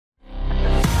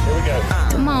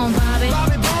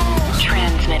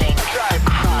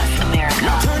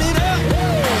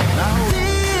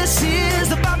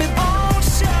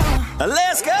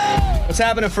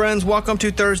happening, friends? Welcome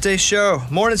to Thursday's show.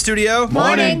 Morning, studio.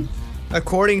 Morning.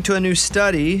 According to a new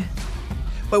study,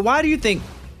 but why do you think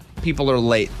people are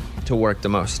late to work the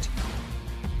most?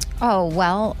 Oh,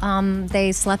 well,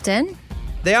 they slept in.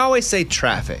 They always say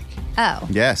traffic. Oh.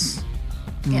 Yes.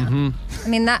 Yeah. I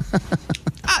mean, that.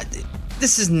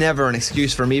 This is never an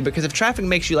excuse for me because if traffic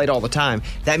makes you late all the time,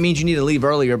 that means you need to leave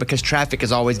earlier because traffic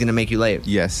is always going to make you late.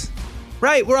 Yes.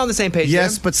 Right, we're on the same page.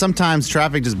 Yes, Jim. but sometimes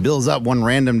traffic just builds up one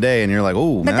random day and you're like,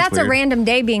 oh, But that's a weird. random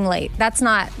day being late. That's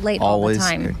not late Always. all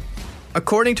the time.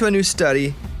 According to a new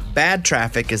study, bad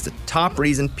traffic is the top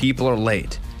reason people are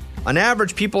late. On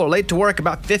average, people are late to work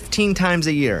about 15 times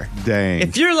a year. Dang.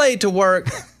 If you're late to work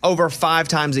over 5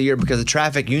 times a year because of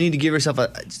traffic, you need to give yourself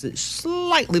a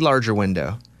slightly larger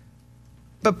window.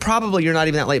 But probably you're not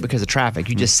even that late because of traffic.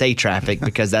 You just say traffic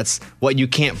because that's what you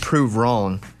can't prove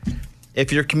wrong.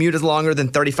 If your commute is longer than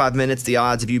 35 minutes, the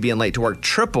odds of you being late to work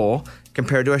triple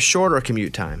compared to a shorter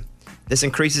commute time. This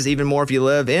increases even more if you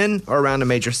live in or around a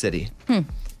major city. But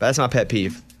that's my pet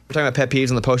peeve. We're talking about pet peeves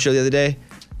on the post show the other day.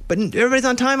 But everybody's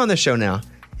on time on this show now.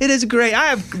 It is great. I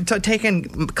have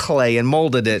taken clay and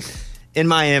molded it in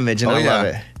my image, and I love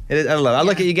it. I love it. I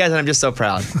look at you guys, and I'm just so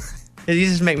proud. You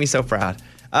just make me so proud.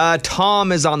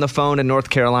 Tom is on the phone in North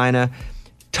Carolina.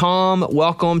 Tom,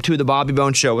 welcome to the Bobby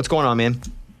Bones Show. What's going on, man?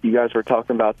 You guys were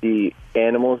talking about the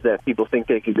animals that people think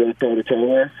they could go toe-to-toe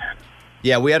with.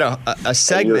 Yeah, we had a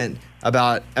segment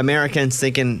about Americans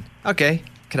thinking, okay,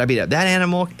 can I beat up that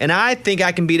animal? And I think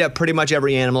I can beat up pretty much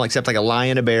every animal except like a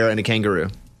lion, a bear, and a kangaroo.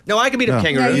 No, I can beat up a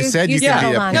kangaroo. No, you said you could beat up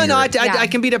a kangaroo. No, I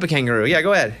can beat up a kangaroo. Yeah,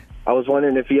 go ahead. I was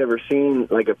wondering if you ever seen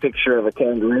like a picture of a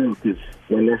kangaroo, because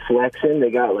when they're flexing,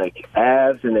 they got like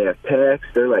abs and they have pecs.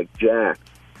 They're like jacked.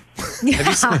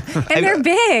 Yeah, and they're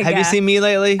big. Have you seen me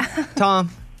lately, Tom?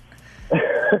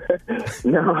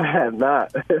 No, I have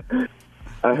not.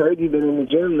 I heard you've been in the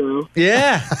gym, though.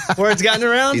 Yeah, word's gotten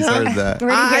around. He's heard that.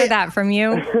 Where did you hear that from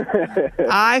you?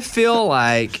 I feel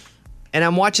like, and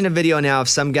I'm watching a video now of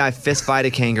some guy fist fight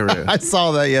a kangaroo. I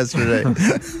saw that yesterday.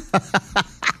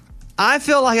 I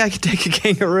feel like I could take a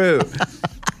kangaroo.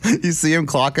 You see him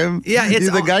clock him? Yeah, it's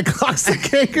the guy clocks the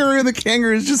kangaroo, and the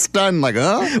kangaroo is just stunned, like,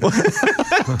 huh?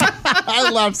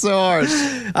 I laughed so hard.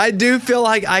 I do feel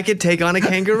like I could take on a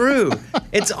kangaroo.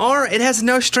 It has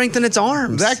no strength in its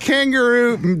arms. That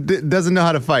kangaroo doesn't know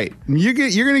how to fight. You're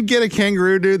gonna get a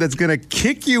kangaroo, dude, that's gonna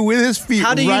kick you with his feet.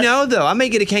 How do you know, though? I may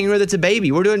get a kangaroo that's a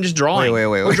baby. We're doing just drawing. Wait.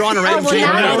 We're drawing a random well,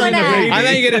 now kangaroo. you wanna- I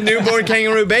may get a newborn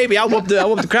kangaroo baby. I'll whoop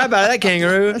the crap out of that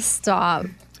kangaroo. Stop.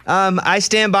 I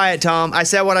stand by it, Tom. I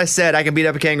said what I said. I can beat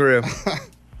up a kangaroo.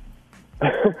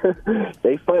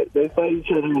 They fight each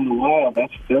other in the wild.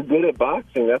 They're good at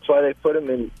boxing. That's why they put them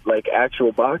in like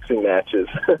actual boxing matches.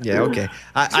 Yeah, okay.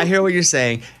 I hear what you're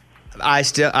saying. I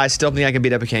still think I can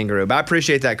beat up a kangaroo, but I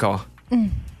appreciate that call.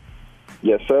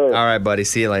 Yes, sir. All right, buddy.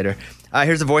 See you later.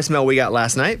 Here's a voicemail we got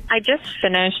last night. I just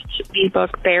finished the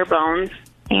book Bare Bones,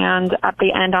 and at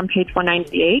the end on page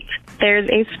 198, there's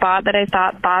a spot that I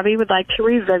thought Bobby would like to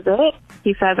revisit.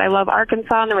 He says, I love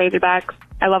Arkansas and the Razorbacks.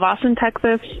 I love Austin,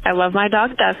 Texas. I love my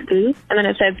dog, Dusty. And then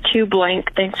it says, to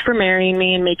blank, thanks for marrying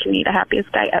me and making me the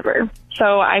happiest guy ever.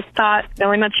 So I thought,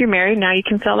 knowing that you're married, now you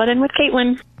can fill that in with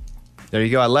Caitlin. There you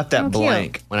go. I left that Oh,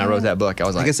 blank cute. when I wrote that book. I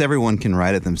was I like, guess everyone can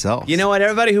write it themselves. you know what?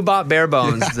 Everybody who bought Bare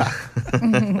Bones,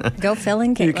 Go fill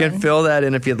in Caitlin. you can fill that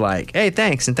in if you'd like. Hey,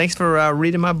 thanks. And thanks for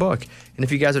reading my book. And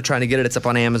if you guys are trying to get it, it's up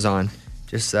on Amazon.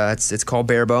 Just it's called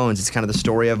Bare Bones. It's kind of the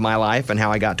story of my life and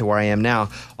how I got to where I am now.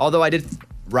 Although I did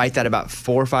write that about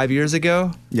 4 or 5 years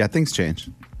ago. Yeah, things change.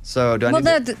 So do I Well,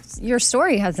 need to, your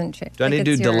story hasn't changed. do I need to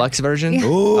do it's your- deluxe version Yeah.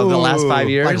 of the last 5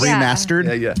 years? Like Yeah.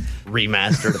 remastered? Yeah.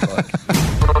 Remastered book.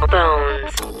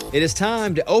 It is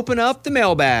time to open up the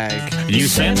mailbag. You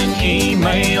send an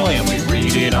email and we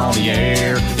read it on the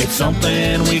air. It's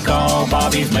something we call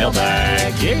Bobby's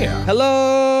mailbag. Yeah.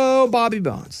 Hello, Bobby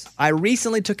Bones. I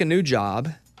recently took a new job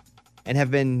and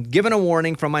have been given a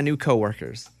warning from my new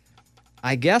coworkers.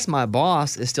 I guess my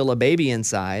boss is still a baby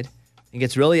inside and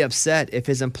gets really upset if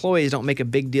his employees don't make a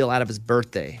big deal out of his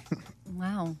birthday.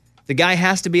 Wow. The guy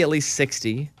has to be at least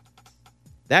 60.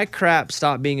 That crap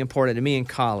stopped being important to me in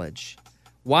college.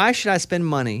 Why should I spend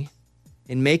money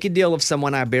and make a deal of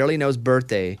someone I barely know's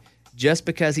birthday just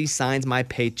because he signs my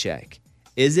paycheck?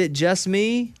 Is it just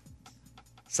me?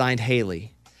 Signed,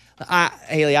 Haley.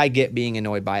 Haley, I get being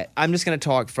annoyed by it. I'm just going to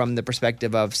talk from the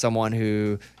perspective of someone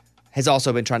who has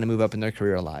also been trying to move up in their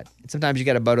career a lot. And sometimes you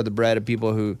got to butter the bread of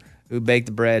people who bake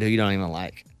the bread who you don't even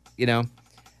like, you know?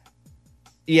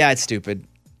 Yeah, it's stupid.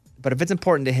 But if it's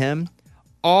important to him,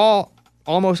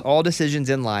 almost all decisions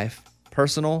in life,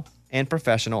 personal and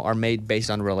professional, are made based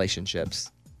on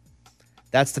relationships.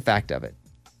 That's the fact of it.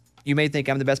 You may think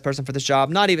I'm the best person for this job.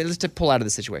 Not even, let's to pull out of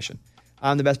the situation.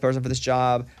 I'm the best person for this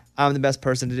job. I'm the best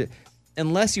person to do.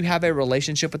 Unless you have a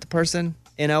relationship with the person,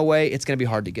 in a way, it's going to be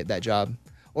hard to get that job.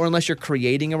 Or unless you're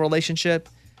creating a relationship.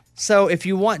 So if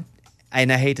you want,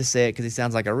 and I hate to say it because he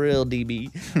sounds like a real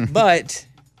DB, but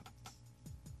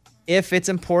if it's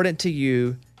important to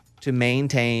you to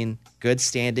maintain good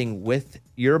standing with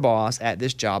your boss at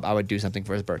this job, I would do something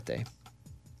for his birthday.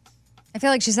 I feel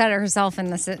like she said it herself in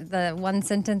the one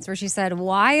sentence where she said,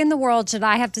 "Why in the world should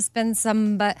I have to spend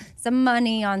some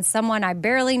money on someone I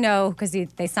barely know because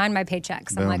they signed my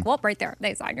paychecks?" I'm like, well, right there,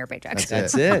 they signed your paychecks.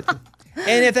 That's it.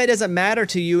 And if that doesn't matter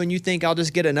to you and you think I'll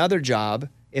just get another job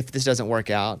if this doesn't work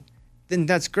out, then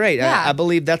that's great. Yeah. I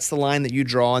believe that's the line that you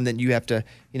draw, and then you have to,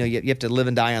 you have to live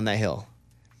and die on that hill.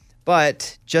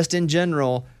 But just in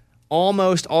general,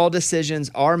 almost all decisions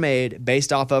are made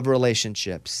based off of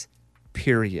relationships,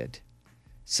 period.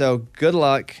 So good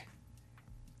luck.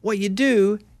 What you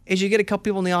do is you get a couple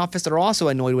people in the office that are also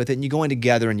annoyed with it, and you go in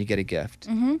together and you get a gift.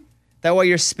 Mm-hmm. That way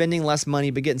you're spending less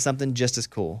money but getting something just as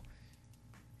cool.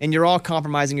 And you're all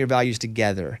compromising your values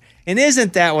together. And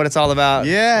isn't that what it's all about?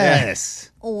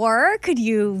 Yes. Or could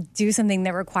you do something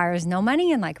that requires no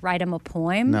money and like write him a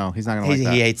poem? No, he's not going to like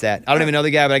that. He hates that. I don't even know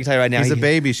the guy, but I can tell you right now. He's a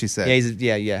baby, she said.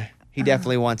 Yeah. He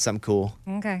definitely wants something cool.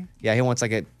 Okay. Yeah, he wants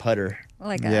like a putter.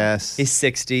 Like Yes. He's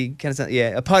 60.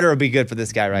 A putter would be good for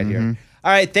this guy right here.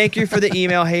 All right, thank you for the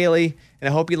email, Haley. And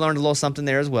I hope you learned a little something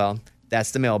there as well.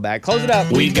 That's the mailbag. Close it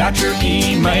up. We got your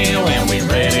email and we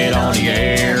read it on the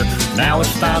air. Now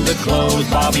it's time to close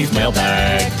Bobby's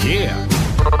mailbag. Yeah.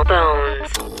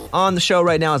 On the show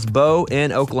right now is Bo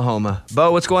in Oklahoma.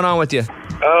 Bo, what's going on with you?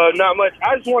 Not much.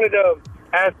 I just wanted to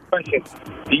ask a question.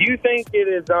 Do you think it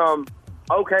is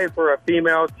okay for a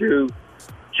female to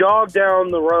jog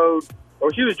down the road,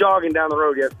 or she was jogging down the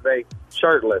road yesterday,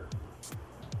 shirtless?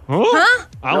 Huh?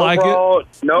 I no like bra, it.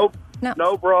 Nope. No.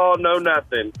 No bra, no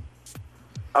nothing.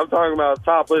 I'm talking about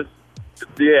topless.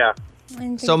 Yeah.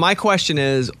 So my question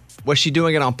is, was she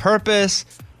doing it on purpose?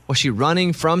 Was she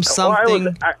running from something?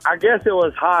 Well, I guess it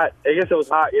was hot. I guess it was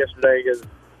hot yesterday,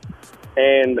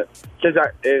 and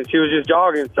she was just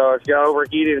jogging, so she got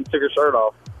overheated and took her shirt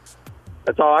off.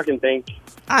 That's all I can think.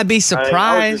 I'd be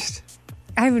surprised.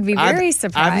 I would be very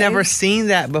surprised. I've never seen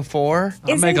that before.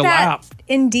 Isn't that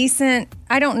indecent?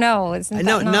 I don't know.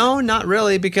 No, not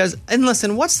really. Because, and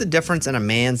listen, what's the difference in a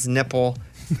man's nipple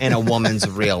and a woman's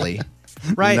really?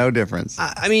 Right? No difference.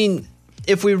 I mean,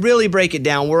 if we really break it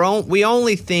down, we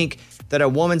only think that a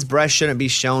woman's breast shouldn't be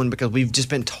shown because we've just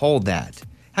been told that.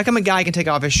 How come a guy can take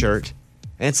off his shirt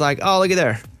and it's like, oh, look at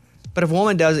there. But if a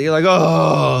woman does it, you're like,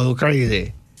 oh,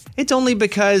 crazy. It's only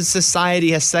because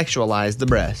society has sexualized the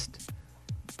breast.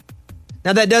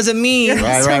 Now, that doesn't mean...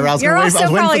 Right. You're also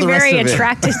probably very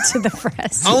attracted to the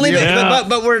breast.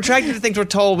 But we're attracted to things we're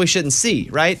told we shouldn't see,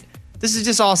 right? This is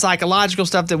just all psychological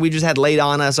stuff that we just had laid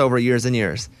on us over years and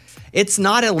years. It's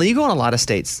not illegal in a lot of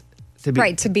states to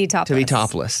be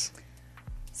topless.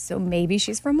 So maybe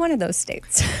she's from one of those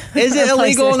states. Is it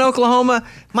illegal in Oklahoma?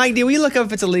 Mike, do we look up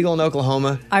if it's illegal in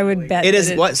Oklahoma? I would bet it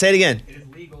is. What? Say it again. It is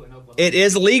legal in Oklahoma. It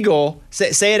is legal. Say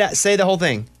it. Say the whole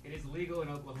thing. It is legal in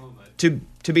Oklahoma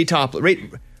to be topless.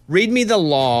 Read me the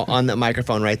law on the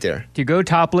microphone right there. To go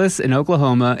topless in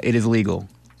Oklahoma, it is legal.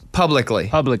 Publicly.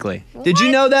 What? Did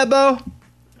you know that, Bo?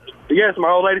 Yes, my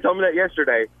old lady told me that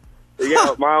yesterday.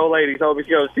 Yeah, my old lady told me,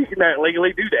 she can not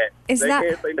legally do that. They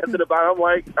can't say nothing about it. I'm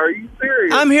like, are you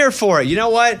serious? I'm here for it. You know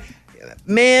what?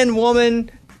 Man,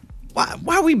 woman, why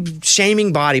are we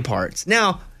shaming body parts?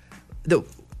 Now, the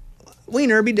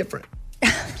wiener be different.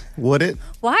 Would it?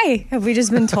 Why? Have we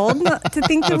just been told not to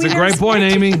think that That's a great point,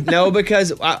 Amy. No,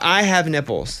 because I have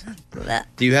nipples.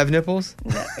 Do you have nipples?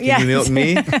 Yes. Can you milk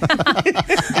me?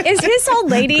 Is his old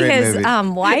lady Great his movie.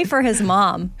 wife or his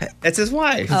mom? That's his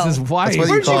wife. This is why. That's what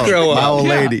Where'd you call it. grow up? My old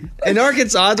lady. In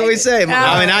Arkansas, that's what we say.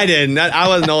 I mean, I didn't. I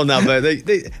wasn't old enough, but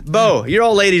Bo, your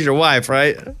old lady's your wife,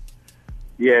 right?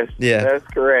 Yes, Yeah. that's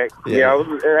correct. Yeah.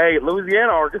 Yeah,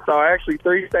 Louisiana, Arkansas, actually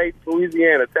 3 states,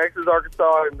 Louisiana, Texas,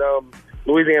 Arkansas, and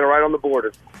Louisiana, right on the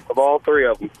border of all 3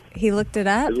 of them. He looked it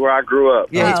up? Is where I grew up.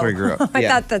 Yeah, That's where he grew up. I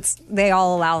Yeah. thought they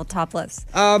all allow topless.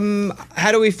 How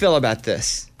do we feel about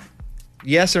this?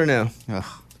 Yes or no? Ugh.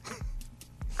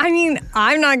 I mean,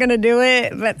 I'm not going to do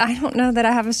it, but I don't know that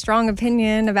I have a strong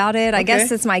opinion about it. I guess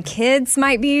Okay. it's my kids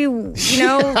might be,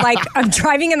 like I'm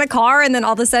driving in the car and then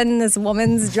all of a sudden this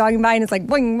woman's jogging by and it's like,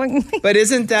 boing, boing. But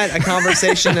isn't that a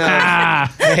conversation of,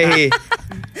 hey,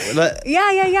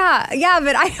 Yeah,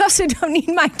 but I also don't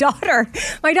need my daughter.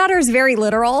 My daughter is very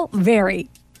literal, very.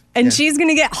 And she's going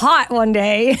to get hot one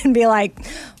day and be like,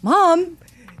 Mom,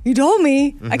 You told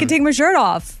me I could take my shirt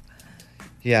off.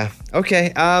 Yeah.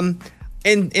 Okay.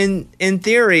 In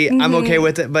theory, I'm okay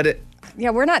with it, but Yeah,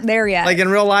 we're not there yet. like in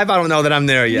real life, I don't know that I'm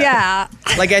there yet. Yeah.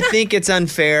 Like, I think it's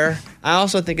unfair. I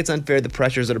also think it's unfair the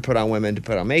pressures that are put on women to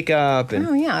put on makeup and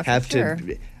Oh, yeah, for have sure.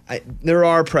 to. There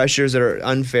are pressures that are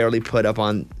unfairly put up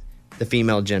on the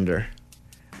female gender.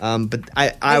 But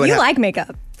I would you have, like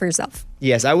makeup for yourself.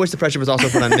 yes, I wish the pressure was also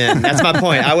put on men. That's my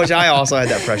point. I wish I also had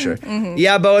that pressure. Mm-hmm.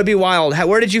 Yeah, Bo, it'd be wild.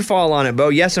 Where did you fall on it, Bo?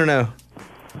 Yes or no?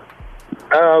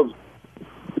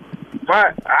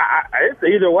 It's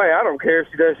either way. I don't care if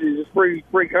she does. She's just free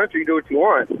country. You do what you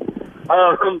want.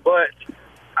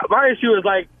 But my issue is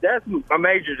like that's a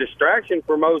major distraction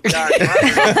for most guys.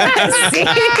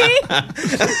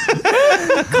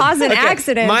 Causing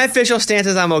accidents. My official stance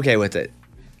is I'm okay with it.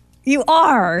 You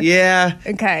are. Yeah.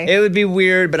 Okay. It would be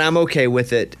weird, but I'm okay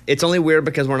with it. It's only weird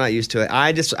because we're not used to it. I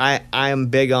am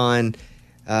big on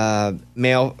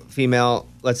male, female.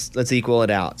 Let's equal it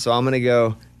out. So I'm gonna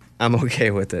go. I'm okay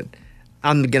with it.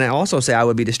 I'm gonna also say I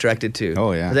would be distracted too.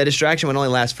 Oh, yeah. But that distraction would only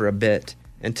last for a bit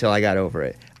until I got over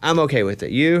it. I'm okay with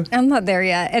it. You? I'm not there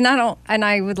yet. And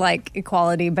I would like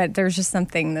equality, but there's just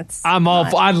something that's I'm all.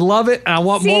 I love it, and I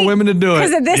want more women to do it.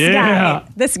 Because of this Yeah. guy.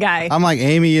 This guy. I'm like,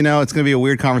 Amy, it's going to be a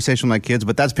weird conversation with my kids,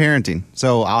 but that's parenting.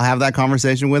 So I'll have that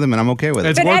conversation with them, and I'm okay with it.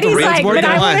 It's But worth Eddie's the- it's like, worth but the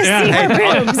I line. want to see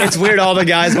her boobs. It's weird all the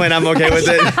guys when I'm okay with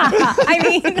it. I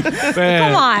mean,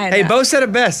 come on. Hey, Bo said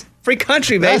it best. Free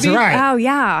country, baby. That's right. Oh,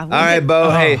 yeah. All right,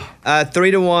 Bo. Hey,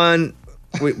 3-1.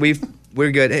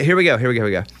 We're good. Here we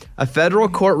go. A federal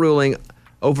court ruling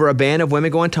over a ban of women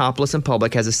going topless in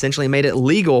public has essentially made it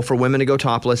legal for women to go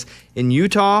topless in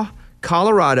Utah,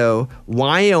 Colorado,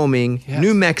 Wyoming,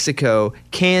 New Mexico,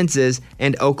 Kansas,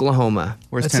 and Oklahoma.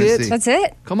 Where's That's Tennessee? it. That's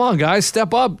it. Come on, guys,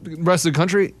 step up, rest of the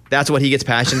country. That's what he gets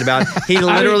passionate about. He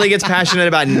literally gets passionate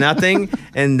about nothing,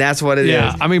 and that's what it is.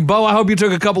 Yeah, I mean, Bo, I hope you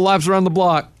took a couple laps around the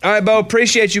block. All right, Bo,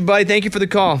 appreciate you, buddy. Thank you for the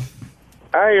call. Hey,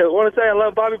 I want to say I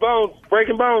love Bobby Bones,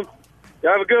 Breaking Bones.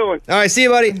 Y'all have a good one. All right, see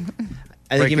you, buddy.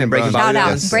 I think you meant Breaking Breaking Bobby Shout out.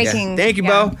 Bones. Breaking, Thank you,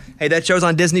 yeah. Bo. Hey, that show's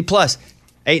on Disney Plus.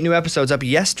 8 new episodes up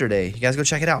yesterday. You guys go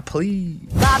check it out, please.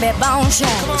 Bobby Bones Show.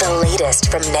 The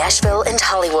latest from Nashville and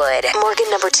Hollywood. Morgan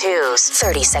number 2's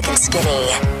 30 Second Skinny.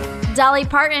 Dolly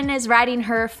Parton is writing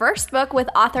her first book with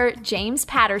author James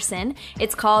Patterson.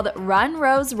 It's called Run,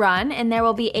 Rose, Run, and there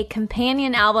will be a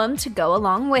companion album to go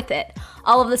along with it.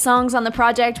 All of the songs on the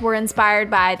project were inspired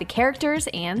by the characters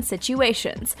and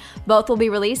situations. Both will be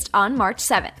released on March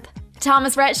 7th.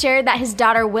 Thomas Rhett shared that his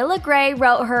daughter Willa Gray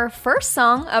wrote her first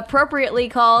song, appropriately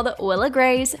called Willa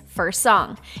Gray's First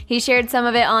Song. He shared some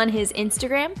of it on his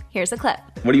Instagram. Here's a clip.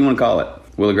 What do you want to call it?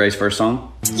 Willa Gray's first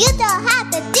song? You don't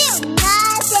have to do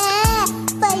nothing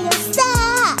for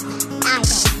yourself. I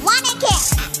don't want to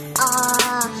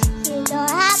care. You don't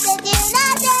have to do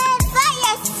nothing for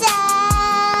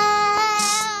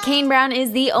yourself. Kane Brown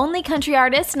is the only country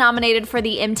artist nominated for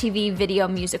the MTV Video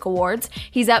Music Awards.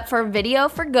 He's up for Video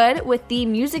for Good with the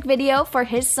music video for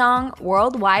his song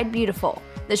Worldwide Beautiful.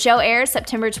 The show airs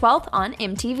September 12th on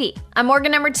MTV. I'm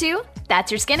Morgan number 2.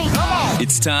 That's your skinny.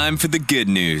 It's time for the good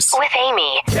news. With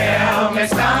Amy. Tell me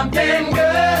something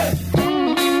good.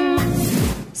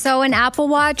 So an Apple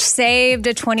Watch saved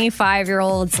a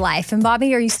 25-year-old's life. And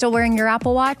Bobby, are you still wearing your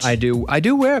Apple Watch? I do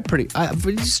wear it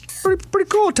it's pretty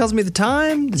cool. It tells me the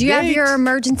time. Do you have your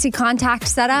emergency contact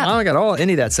set up? I don't got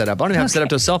any of that set up. I don't even have it set up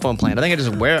to a cell phone plan. I think I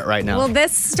just wear it right now. Well,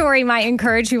 this story might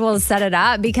encourage people to set it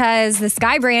up because this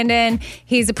guy, Brandon,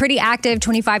 he's a pretty active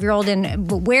 25-year-old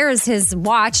and wears his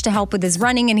watch to help with his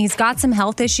running, and he's got some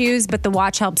health issues, but the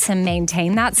watch helps him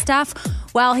maintain that stuff.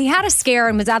 Well, he had a scare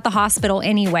and was at the hospital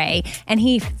anyway, and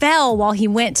he fell while he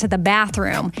went to the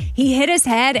bathroom. He hit his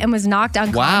head and was knocked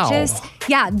unconscious. Wow.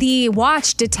 Yeah, the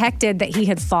watch detected that he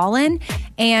had fallen,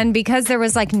 and because there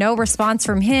was no response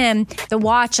from him, the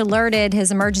watch alerted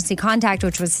his emergency contact,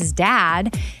 which was his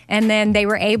dad, and then they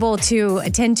were able to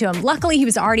attend to him. Luckily, he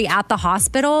was already at the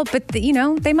hospital, but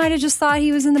they might have just thought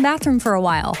he was in the bathroom for a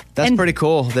while. That's pretty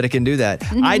cool that it can do that.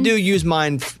 Mm-hmm. I do use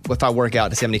mine if I work out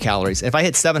to see how many calories. If I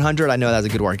hit 700, I know that's a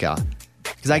good workout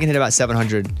because I can hit about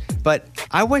 700. But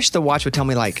I wish the watch would tell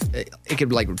me it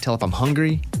could tell if I'm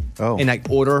hungry and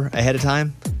order ahead of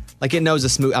time. Like it knows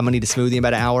I'm gonna need a smoothie in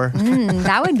about an hour.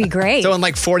 That would be great. So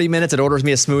in 40 minutes, it orders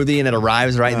me a smoothie and it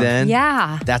arrives right then.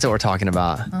 Yeah. That's what we're talking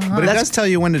about. But it does tell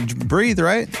you when to breathe,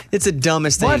 right? It's the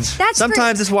dumbest thing. That's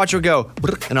Sometimes this watch will go,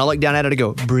 and I'll look down at it and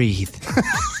go, breathe.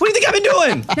 What do you think I've been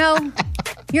doing? No.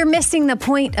 You're missing the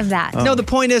point of that. No, the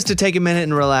point is to take a minute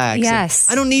and relax. Yes.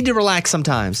 I don't need to relax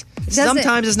sometimes.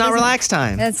 Sometimes it's not relax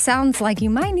time. It sounds like you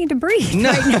might need to breathe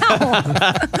right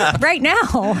now. Right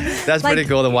now. That's Like, pretty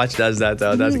cool. The watch does that,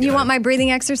 though. That's you good. want my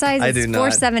breathing exercise? I It's do not.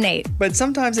 4, 7, 8. But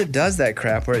sometimes it does that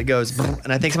crap where it goes,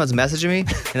 and I think someone's messaging me,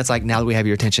 and it's like, now that we have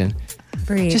your attention,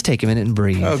 breathe. Just take a minute and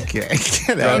breathe. Okay.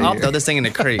 Get out I'll of throw here. this thing in the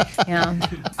creek. Yeah.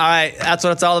 All right, that's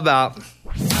what it's all about.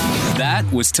 That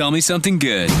was Tell Me Something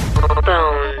Good. All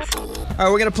right,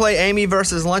 we're going to play Amy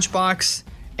versus Lunchbox.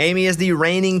 Amy is the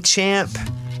reigning champ.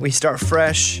 We start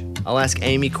fresh. I'll ask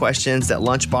Amy questions that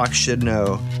Lunchbox should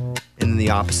know, and then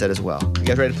the opposite as well. You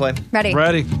guys ready to play? Ready.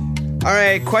 Ready. All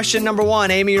right, question number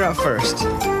 1. Amy, you're up first.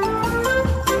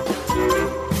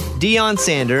 Deion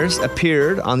Sanders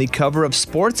appeared on the cover of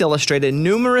Sports Illustrated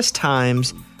numerous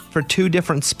times for 2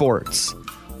 different sports.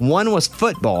 One was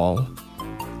football.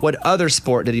 What other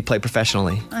sport did he play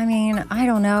professionally? I mean, I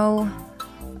don't know.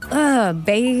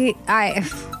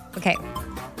 Okay.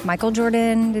 Michael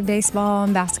Jordan did baseball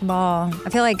and basketball. I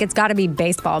feel like it's got to be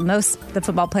baseball. Most of the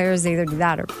football players either do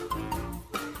that or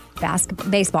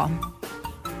baseball.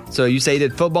 So you say he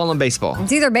did football and baseball.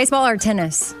 It's either baseball or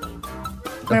tennis.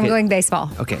 But I'm Okay. going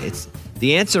baseball. Okay,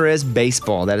 the answer is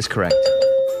baseball. That is correct.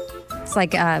 It's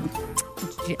like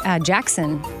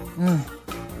Jackson.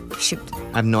 Shoot.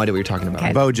 I have no idea what you're talking about.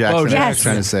 Okay. Bo Jackson, Yes. I was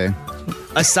trying to say.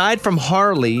 Aside from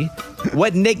Harley,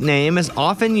 what nickname is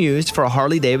often used for a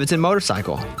Harley Davidson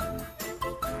motorcycle?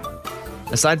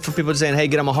 Aside from people saying, hey,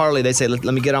 get on my Harley, they say, let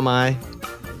me get on my...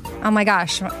 Oh my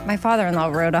gosh. My father-in-law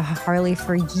rode a Harley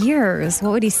for years.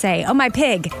 What would he say? Oh, my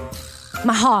pig.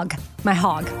 My hog. My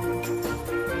hog.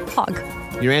 Hog.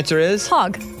 Your answer is?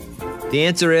 Hog. The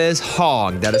answer is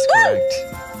hog. That is correct.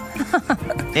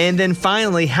 And then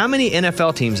finally, how many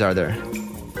NFL teams are there?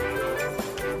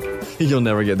 You'll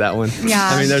never get that one. Yeah.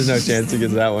 I mean, there's no chance you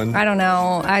get that one. I don't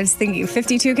know. I was thinking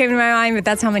 52 came to my mind, but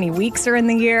that's how many weeks are in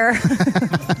the year.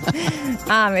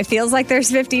 It feels like there's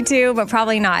 52, but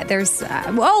probably not. There's,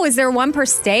 is there one per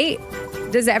state?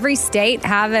 Does every state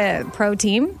have a pro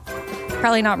team?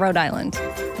 Probably not Rhode Island.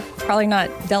 Probably not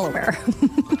Delaware.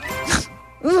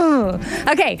 Ooh.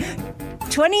 Okay.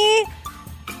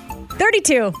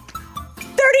 32.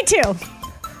 32.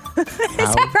 Is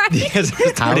that right? The answer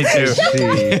is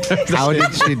 32. How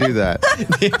did she do that?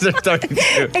 The answer is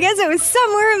 32. I guess it was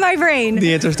somewhere in my brain.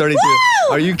 The answer is 32. Woo!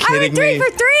 Are you kidding I went 3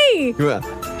 me? for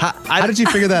 3. How did you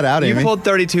figure that out, You Amy? pulled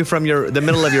 32 from the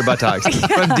middle of your buttocks,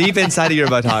 from deep inside of your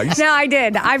buttocks. No, I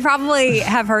did. I probably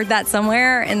have heard that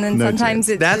somewhere, and then sometimes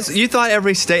it's You thought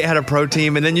every state had a pro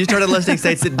team, and then you started listing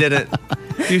states that didn't.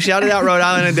 You shouted out Rhode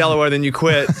Island and Delaware, then you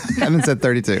quit. And then said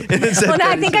 32. Well, no,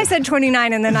 I think I said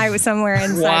 29, and then I was somewhere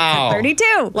inside Wow. 32.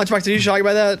 Lunchbox, are you shocked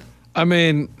by that? I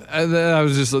mean, I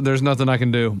was just, there's nothing I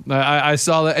can do. I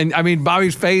saw that. And I mean,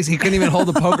 Bobby's face, he couldn't even hold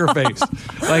the poker face.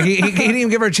 Like, he didn't even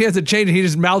give her a chance to change it. He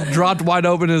just mouth dropped wide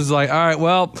open and was like, all right,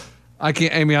 well, I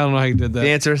can't, Amy, I don't know how you did that. The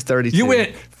answer is 32. You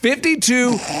went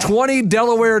 52, 20,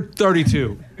 Delaware,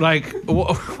 32. Like,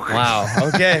 wow.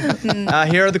 Okay.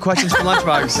 Here are the questions from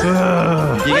Lunchbox.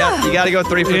 you got to go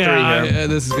 3 for 3 here.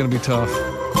 This is going to be tough.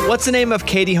 What's the name of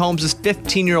Katie Holmes'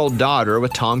 15-year-old daughter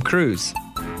with Tom Cruise?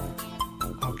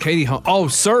 Katie Holmes. Oh,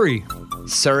 Surrey.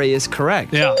 Surrey is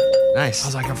correct. Yeah. Nice. I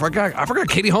was like, I forgot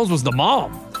Katie Holmes was the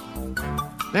mom.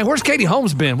 Man, where's Katie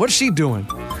Holmes been? What's she doing?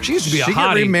 She used to be a She hottie.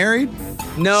 got remarried?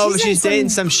 No, She's she's in dating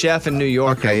some chef in New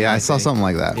York. Okay, yeah, I saw something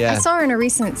like that. Yeah. I saw her in a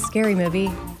recent scary movie.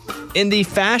 In the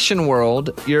fashion world,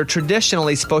 you're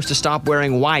traditionally supposed to stop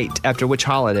wearing white after which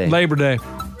holiday? Labor Day.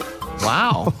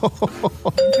 Wow.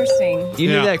 Interesting. You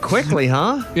knew that quickly,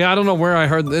 huh? Yeah, I don't know where I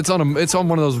heard. It's on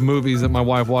one of those movies that my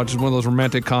wife watches, one of those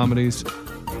romantic comedies.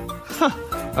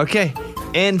 Okay.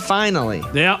 And finally.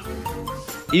 Yeah.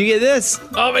 You get this.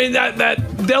 I mean,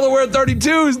 that Delaware 32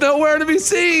 is nowhere to be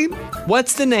seen.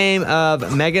 What's the name of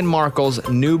Meghan Markle's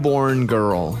newborn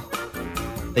girl?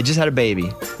 They just had a baby.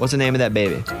 What's the name of that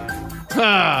baby?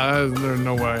 There's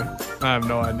no way. I have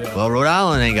no idea. Well, Rhode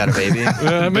Island ain't got a baby.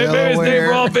 Maybe it's named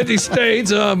for all 50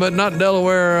 states, but not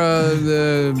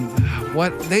Delaware.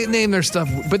 What? They name their stuff,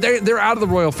 but they're out of the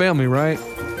royal family, right?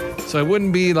 So it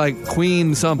wouldn't be like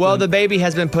Queen something. Well, the baby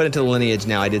has been put into the lineage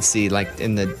now. I did see, like,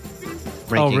 in the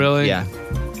ranking. Oh, really? Yeah.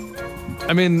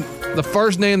 I mean, the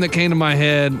first name that came to my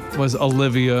head was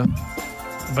Olivia,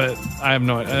 but I have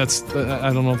no idea.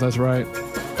 I don't know if that's right.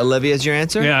 Olivia's your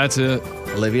answer? Yeah, that's it.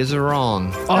 Olivia's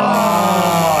wrong. Oh,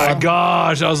 my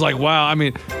gosh. I was like, wow. I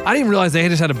mean, I didn't realize they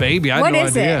just had a baby. I had What no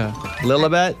is idea.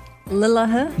 Lilibet?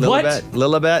 Lilith? What?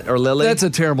 Lilibet or Lily? That's a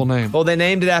terrible name. Well, they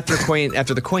named it after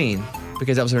the queen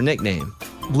because that was her nickname.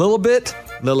 Lilibet?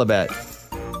 Lilibet.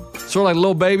 Sort of like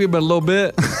Little Baby, but a little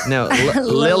bit. No,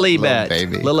 Lilibet.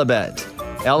 baby. Lilibet.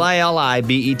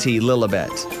 Lilibet.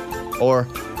 Lilibet. Or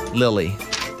Lily.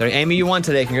 There, Amy, you won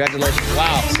today. Congratulations.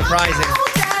 Wow, surprising.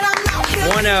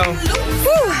 1-0.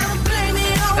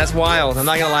 That's wild. I'm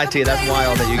not going to lie to you. That's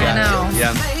wild that you got it.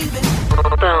 Yeah.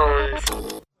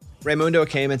 Raymundo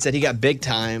came and said he got big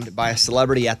timed by a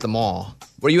celebrity at the mall.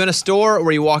 Were you in a store or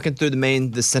were you walking through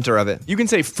the center of it? You can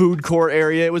say food court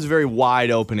area. It was very wide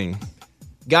opening.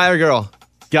 Guy or girl?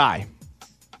 Guy.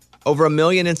 Over 1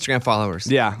 million Instagram followers.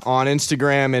 Yeah, on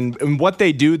Instagram. And what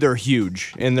they do, they're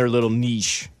huge in their little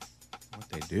niche. What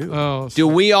they do. Oh, do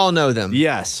we all know them?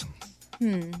 Yes.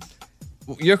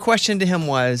 Your question to him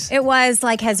was? It was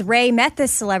like, has Ray met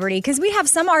this celebrity? Because we have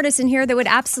some artists in here that would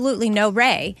absolutely know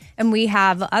Ray. And we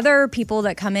have other people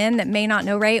that come in that may not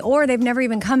know Ray or they've never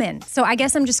even come in. So I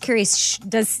guess I'm just curious,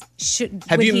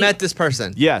 have you met this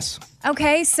person? Yes.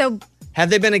 Okay, so have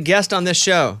they been a guest on this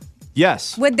show?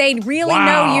 Yes. would they really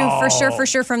know you for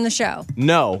sure from the show?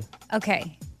 No.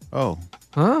 Okay. Oh.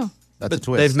 Huh? That's a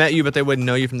twist. They've met you, but they wouldn't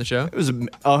know you from the show? It was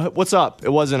what's up? It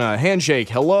wasn't a handshake.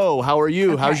 Hello, how are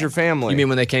you? Okay. How's your family? You mean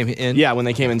when they came in? Yeah, when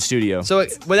they came in studio. So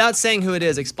without saying who it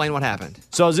is, explain what happened.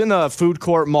 So I was in the food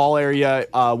court mall area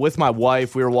with my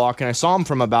wife. We were walking. I saw him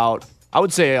from about, I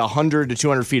would say, 100 to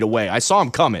 200 feet away. I saw him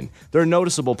coming. They're a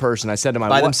noticeable person. I said to my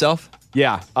wife. By themselves?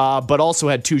 Yeah, but also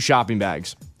had 2 shopping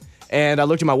bags. And I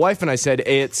looked at my wife and I said,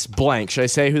 it's blank. Should I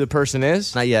say who the person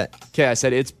is? Not yet. Okay, I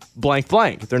said, it's blank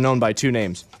blank. They're known by 2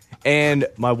 names. And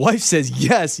my wife says,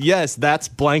 yes, that's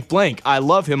blank blank. I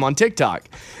love him on TikTok.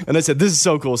 And I said, this is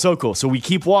so cool, so cool. So we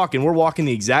keep walking. We're walking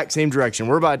the exact same direction.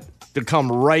 We're about to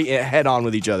come right head on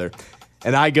with each other.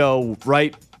 And I go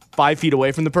right 5 feet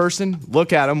away from the person,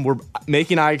 look at him. We're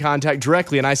making eye contact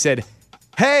directly. And I said,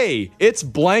 hey, it's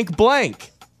blank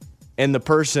blank. And the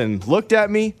person looked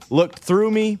at me, looked through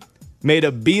me, made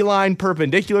a beeline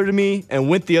perpendicular to me, and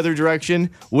went the other direction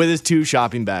with his 2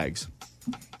 shopping bags.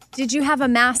 Did you have a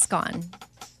mask on?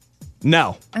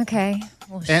 No. Okay.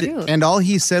 Well, shoot. And all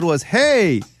he said was,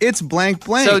 hey, it's blank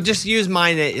blank. So just use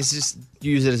mine. It's just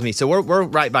use it as me. So we're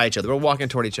right by each other. We're walking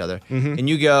toward each other. Mm-hmm. And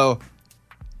you go.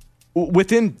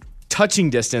 Within touching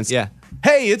distance. Yeah.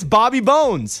 Hey, it's Bobby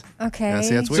Bones. Okay. Yeah,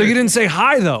 see, that's weird. So you didn't say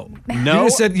hi though. No. You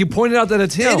just said, you pointed out that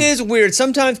it's him. It is weird.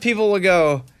 Sometimes people will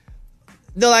go.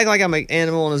 They'll act like I'm an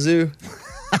animal in a zoo.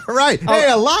 Right. Hey,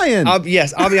 a lion. I'll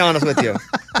be honest with you.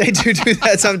 They do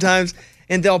that sometimes,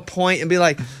 and they'll point and be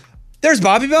like, "There's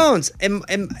Bobby Bones," and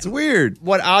it's weird.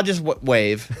 What I'll just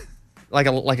wave, like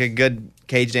a good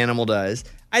caged animal does.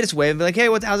 I just wave and be like, "Hey,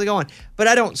 how's it going?" But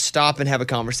I don't stop and have a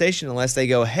conversation unless they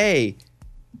go, "Hey,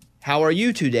 how are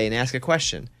you today?" and ask a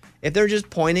question. If they're just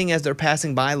pointing as they're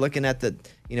passing by, looking at at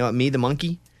me, the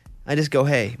monkey, I just go,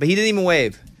 "Hey," but he didn't even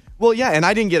wave. Well, yeah, and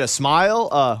I didn't get a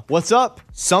smile. What's up?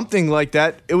 Something like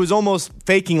that. It was almost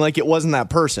faking like it wasn't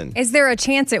that person. Is there a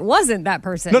chance it wasn't that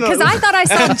person? No. Because I thought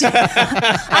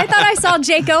I saw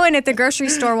Jake Owen at the grocery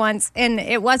store once, and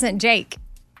it wasn't Jake.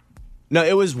 No,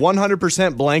 it was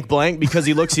 100% blank blank because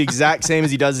he looks the exact same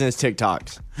as he does in his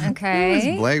TikToks. Okay.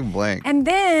 It's blank blank. And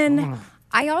then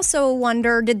I also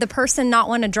wonder, did the person not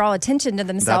want to draw attention to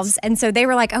themselves? And so they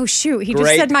were like, oh, shoot, he just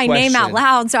Great said my name out question.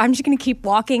 loud, so I'm just going to keep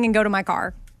walking and go to my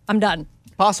car. I'm done.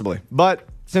 Possibly. But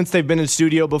since they've been in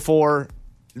studio before,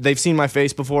 they've seen my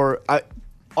face before, I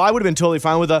would have been totally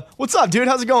fine with what's up, dude?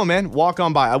 How's it going, man? Walk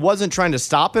on by. I wasn't trying to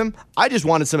stop him. I just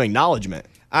wanted some acknowledgement.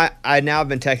 I now have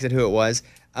been texted who it was.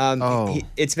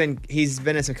 He's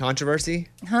been in some controversy.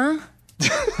 Huh?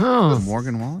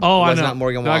 Morgan Wallen? Oh, It I was know. not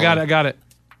Morgan No, I Wallen. got it.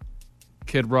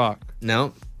 Kid Rock.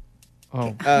 No.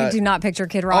 Oh. I do not picture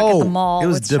Kid Rock at the mall it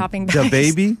was with shopping bags. the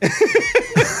baby.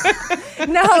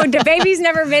 No, DaBaby's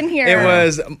never been here. It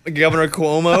was Governor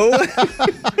Cuomo.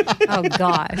 Oh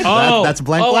gosh. Oh, that's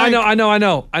blank Oh, blank.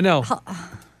 I know.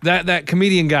 That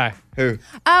comedian guy. Who?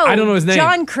 Oh, I don't know his name.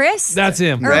 John Chris. That's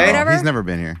him. Or Ray? whatever. He's never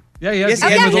been here. Yeah, yeah. Yes, Oh,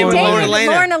 he yeah, had he with dated Lauren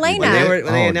Elena. Lauren Elena.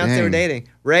 When they announced they were dang. dating.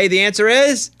 Ray, the answer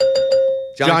is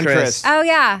John Chris. Chris. Oh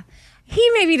yeah, he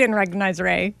maybe didn't recognize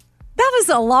Ray. That was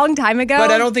a long time ago. But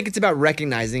I don't think it's about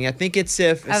recognizing. I think it's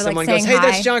if like someone goes, saying "Hey,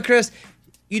 hi." that's John Chris,"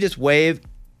 you just wave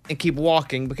and keep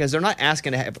walking because they're not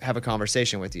asking to have a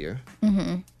conversation with you.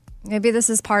 Mm-hmm. Maybe this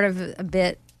is part of a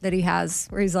bit that he has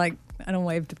where he's like, I don't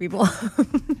wave to people.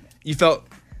 You felt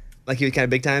like he was kind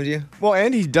of big time to you? Well,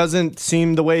 and he doesn't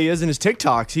seem the way he is in his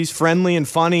TikToks. He's friendly and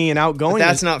funny and outgoing. But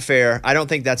that's not fair. I don't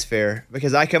think that's fair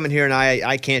because I come in here and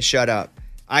I can't shut up.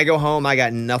 I go home, I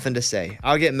got nothing to say.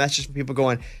 I'll get messages from people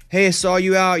going, "Hey, I saw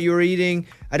you out. You were eating.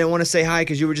 I didn't want to say hi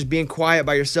because you were just being quiet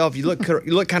by yourself. You look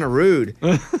kind of rude."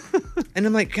 And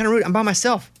I'm like, kind of rude? I'm by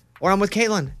myself. or I'm with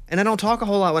Caitlin, and I don't talk a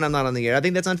whole lot when I'm not on the air. I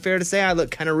think that's unfair to say I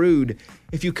look kind of rude.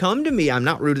 If you come to me, I'm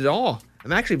not rude at all.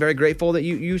 I'm actually very grateful that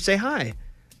you say hi.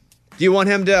 Do you want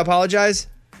him to apologize?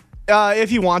 If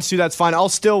he wants to, that's fine. I'll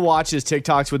still watch his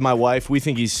TikToks with my wife. We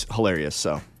think he's hilarious,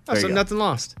 so. Oh, so nothing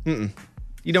lost. Mm-mm.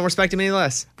 You don't respect him any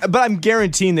less. But I'm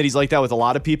guaranteeing that he's like that with a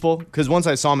lot of people, because once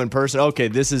I saw him in person, okay,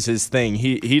 this is his thing.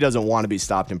 He doesn't want to be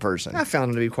stopped in person. I found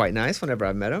him to be quite nice whenever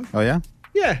I've met him. Oh, yeah?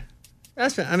 Yeah. I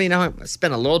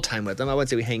spent a little time with him. I wouldn't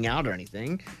say we hang out or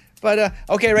anything. But,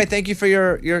 okay, Ray, thank you for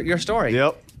your story.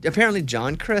 Yep. Apparently,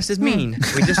 John Chris is mean.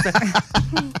 We just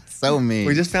So mean.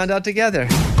 We just found out together.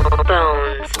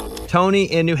 Tony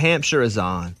in New Hampshire is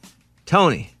on.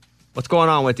 Tony, what's going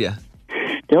on with you?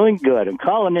 Doing good. I'm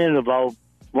calling in about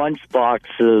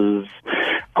Lunchbox's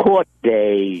court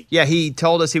day. Yeah, he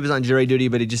told us he was on jury duty,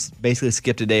 but he just basically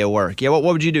skipped a day of work. Yeah, what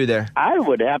would you do there? I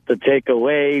would have to take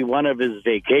away one of his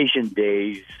vacation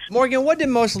days. Morgan, what did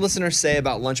most listeners say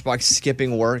about Lunchbox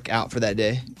skipping work out for that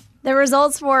day? The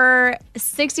results were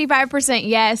 65%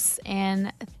 yes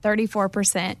and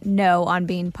 34% no on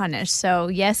being punished. So,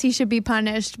 yes, he should be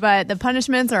punished, but the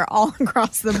punishments are all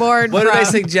across the board. What are they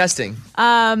suggesting?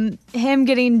 Him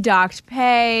getting docked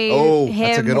pay. Oh,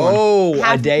 that's a good one. Oh,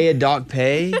 a day of docked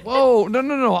pay? Whoa,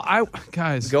 no.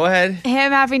 Guys. Go ahead.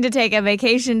 Him having to take a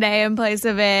vacation day in place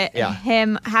of it. Yeah.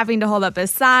 Him having to hold up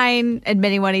his sign,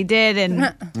 admitting what he did,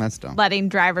 and That's dumb. letting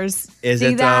drivers Is see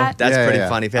it, though? that. That's Yeah, pretty yeah.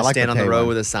 funny. If you I like stand the on the pay road one.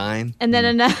 with a sign. And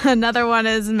then another one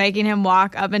is making him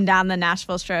walk up and down the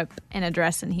Nashville Strip in a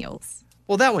dress and heels.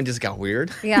 Well, that one just got weird.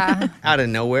 Yeah. Out of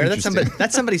nowhere.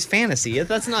 That's somebody's fantasy.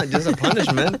 That's not just a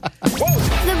punishment.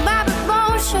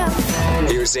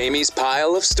 Here's Amy's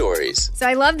pile of stories. So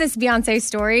I love this Beyonce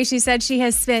story. She said she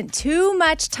has spent too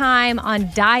much time on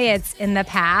diets in the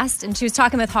past. And she was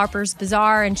talking with Harper's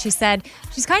Bazaar, and she said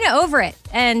she's kind of over it.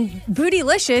 And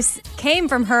Bootylicious came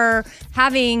from her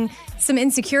having some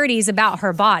insecurities about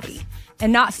her body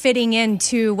and not fitting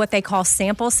into what they call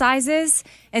sample sizes.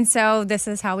 And so this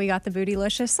is how we got the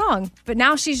Bootylicious song. But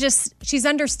now she's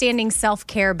understanding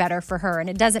self-care better for her. And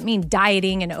it doesn't mean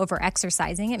dieting and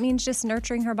over-exercising. It means just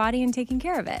nurturing her body and taking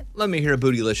care of it. Let me hear a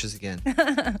Bootylicious again.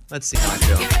 Let's see how I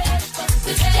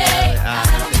feel.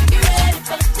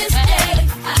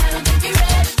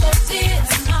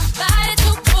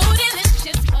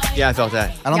 Yeah, I felt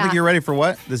that. I don't think you're ready for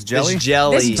what? This jelly? This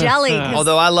jelly. This jelly.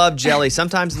 Although I love jelly.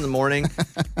 Sometimes in the morning,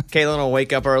 Caitlin will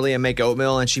wake up early and make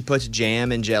oatmeal, and she puts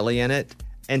jam and jelly in it.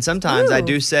 And sometimes I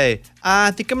do say,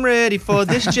 I think I'm ready for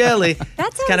this jelly.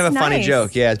 That's kind of a funny nice.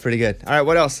 joke. Yeah, it's pretty good. All right,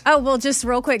 what else? Oh, well, just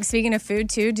real quick, speaking of food,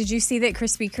 too, did you see that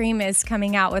Krispy Kreme is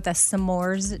coming out with a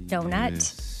s'mores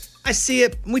donut? I see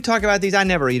it. We talk about these. I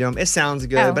never eat them. It sounds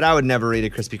good, Oh. but I would never eat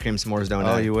a Krispy Kreme s'mores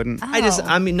donut. Oh, you wouldn't?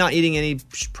 I'm not eating any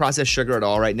processed sugar at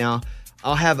all right now.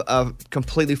 I'll have a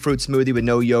completely fruit smoothie with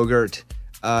no yogurt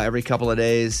every couple of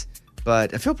days,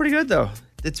 but I feel pretty good though.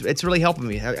 It's really helping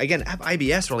me. Again, I have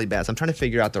IBS really bad, so I'm trying to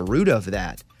figure out the root of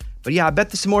that. But yeah, I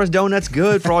bet the s'mores donut's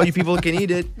good for all you people who can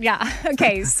eat it. Yeah.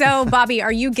 Okay. So, Bobby,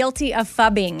 are you guilty of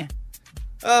phubbing?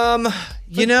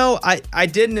 I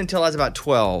didn't until I was about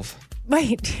 12.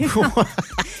 Wait. That's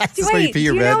how you Wait, pee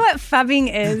your do you bed? know what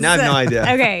phubbing is? No, I have no idea.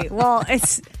 Okay. Well,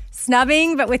 it's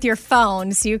snubbing, but with your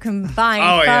phone. So you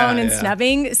combine phone and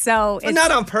snubbing. So But it's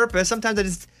not on purpose.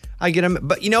 Sometimes I get them.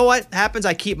 But you know what happens?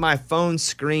 I keep my phone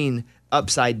screen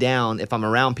upside down if I'm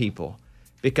around people,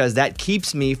 because that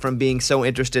keeps me from being so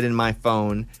interested in my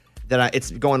phone that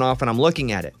it's going off and I'm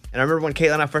looking at it. And I remember when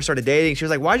Caitlin and I first started dating, she was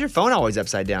like, "Why is your phone always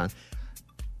upside down?"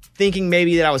 Thinking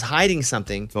maybe that I was hiding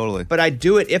something. Totally. But I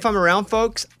do it if I'm around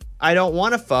folks. I don't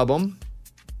want to phub them,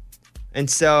 and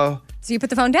so you put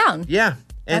the phone down. yeah.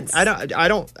 And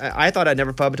I thought I'd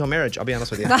never phub until marriage. I'll be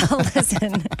honest with you. Well,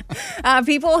 listen,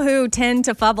 people who tend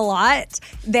to phub a lot,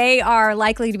 they are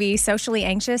likely to be socially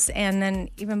anxious and then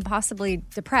even possibly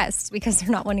depressed because they're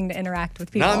not wanting to interact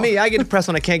with people. Not me. I get depressed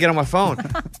when I can't get on my phone.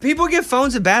 People give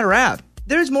phones a bad rap.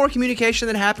 There's more communication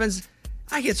that happens.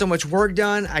 I get so much work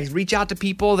done. I reach out to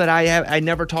people that I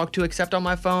never talk to except on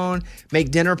my phone,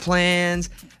 make dinner plans.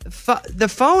 The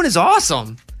phone is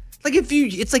awesome. Like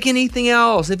it's like anything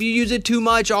else. If you use it too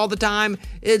much all the time,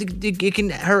 it can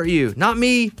hurt you. Not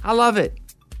me. I love it.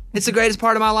 It's the greatest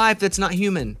part of my life that's not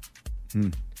human.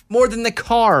 More than the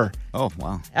car. Oh,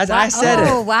 wow. As I said it.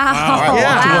 Oh, wow. All right,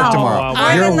 Yeah. walk to work tomorrow.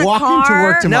 I'm in You're the walking to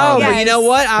work car. tomorrow. No, but you Yes. know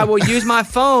what? I will use my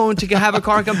phone to have a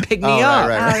car come pick me up. Oh,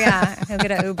 yeah. He'll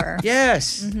get an Uber.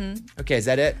 Yes. Okay, is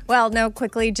that it? Well, no,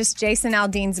 quickly, just Jason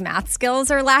Aldean's math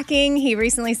skills are lacking. He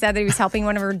recently said that he was helping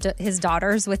one of his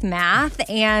daughters with math,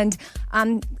 and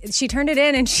she turned it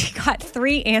in and she got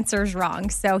 3 answers wrong.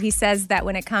 So he says that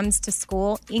when it comes to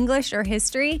school, English or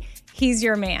history, he's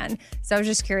your man. So I was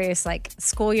just curious, like,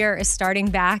 school year is starting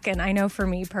back, and I know for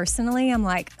me personally, I'm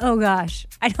like, oh gosh,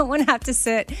 I don't want to have to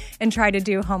sit and try to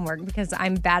do homework because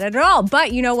I'm bad at it all.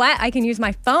 But you know what? I can use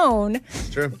my phone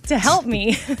to help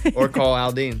me. Or call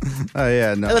Aldean. Oh,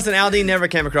 yeah, no. Hey, listen, Aldean never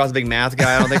came across a big math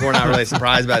guy. I don't think we're not really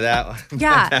surprised by that.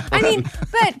 Yeah. I mean,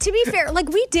 but to be fair, like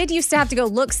we did used to have to go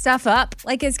look stuff up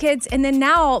like as kids. And then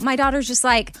now my daughter's just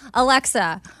like,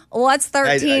 Alexa, what's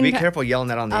 13? Hey, be careful yelling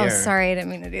that on the air. Oh, sorry. I didn't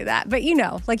mean to do that. But you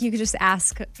know, like you could just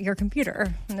ask your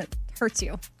computer and it hurts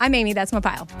you. I'm Amy. That's my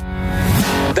pile.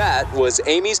 That was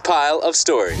Amy's pile of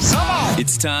stories.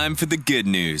 It's time for the good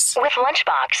news. With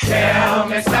Lunchbox. Tell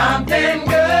me something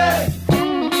good.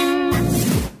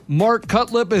 Mark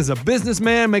Cutlip is a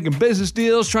businessman making business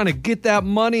deals, trying to get that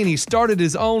money, and he started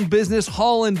his own business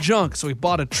hauling junk. So he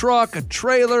bought a truck, a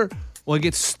trailer. Well, it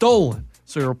gets stolen.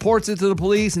 So he reports it to the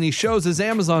police, and he shows his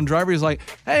Amazon driver. He's like,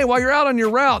 hey, while you're out on your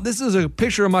route, this is a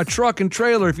picture of my truck and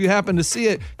trailer. If you happen to see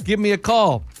it, give me a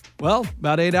call. Well,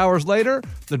 about 8 hours later,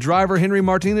 the driver, Henry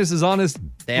Martinez, is on his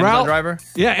The Amazon route. driver?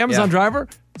 Yeah, Amazon driver.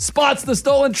 Spots the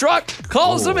stolen truck,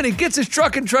 calls him, and he gets his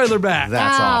truck and trailer back.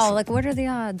 Wow. Like, what are the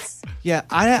odds? Yeah,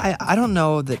 I don't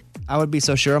know that I would be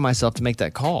so sure of myself to make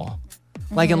that call.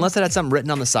 Like, unless it had something written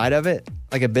on the side of it,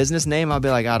 like a business name, I'd be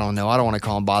like, I don't know. I don't want to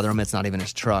call and bother him. It's not even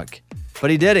his truck.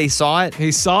 But he did. He saw it.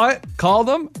 He saw it, called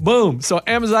them, boom. So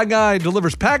Amazon guy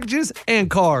delivers packages and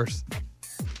cars.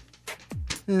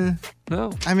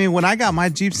 No. I mean, when I got my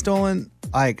Jeep stolen,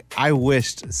 like, I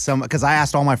wished because I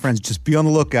asked all my friends, just be on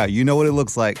the lookout. You know what it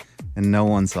looks like. And no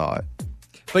one saw it.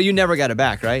 But you never got it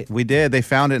back, right? We did. They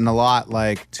found it in a lot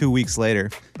like 2 weeks later.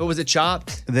 But was it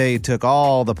chopped? They took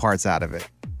all the parts out of it.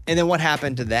 And then what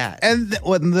happened to that? And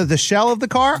the shell of the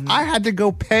car, I had to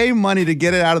go pay money to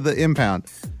get it out of the impound.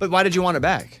 But why did you want it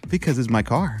back? Because it's my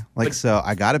car. So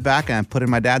I got it back and I put it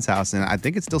in my dad's house, and I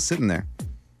think it's still sitting there.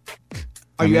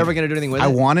 Are you ever going to do anything with it? I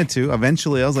wanted to.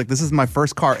 Eventually, I was like, this is my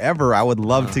first car ever. I would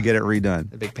love to get it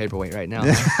redone. A big paperweight right now.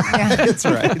 That's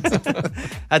right.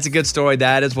 That's a good story.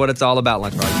 That is what it's all about,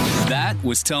 Lunchbox. That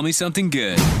was Tell Me Something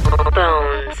Good.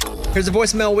 Here's a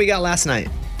voicemail we got last night.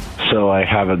 So I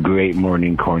have a great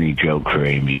morning corny joke for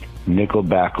Amy.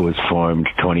 Nickelback was formed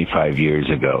 25 years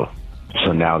ago,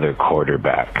 so now they're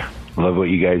quarterback. Love what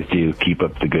you guys do. Keep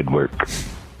up the good work.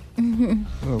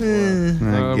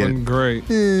 That wasn't great.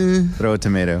 Throw a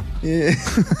tomato.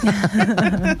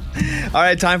 All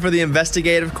right, time for the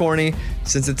investigative corny.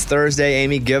 Since it's Thursday,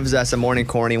 Amy gives us a morning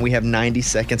corny, and we have 90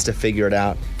 seconds to figure it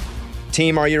out.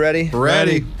 Team, are you ready?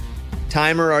 Ready.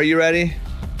 Timer, are you ready?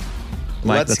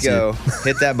 Mike, Let's that's go.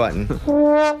 Hit that button.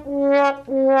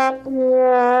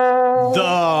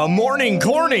 The morning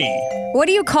corny. What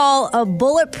do you call a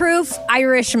bulletproof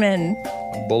Irishman?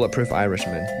 Bulletproof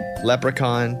Irishman.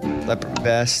 Leprechaun.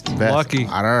 Vest. Lucky.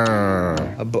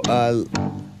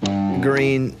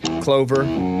 Green clover.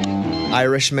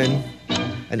 Irishman.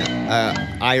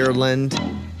 Ireland.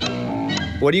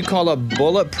 What do you call a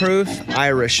bulletproof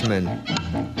Irishman?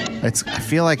 I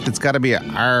feel like it's got to be a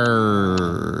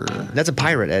R. That's a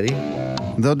pirate, Eddie.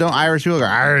 Don't Irish people go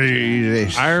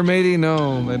Irish? Iron matey?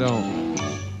 No, they don't.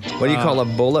 What do you call a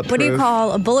bulletproof? What do you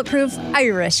call a bulletproof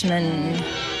Irishman?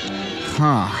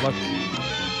 Huh.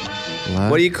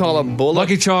 What do you call a bullet?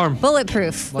 Lucky Charm.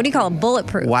 Bulletproof. What do you call a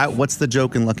bulletproof? What's the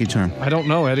joke in Lucky Charm? I don't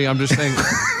know, Eddie. I'm just saying.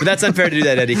 But that's unfair to do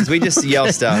that, Eddie, because we just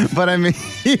yell stuff. But I mean,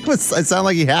 it sounded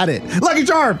like he had it. Lucky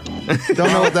Charm!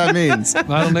 Don't know what that means. I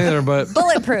don't either, but.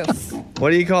 Bulletproof. What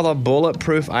do you call a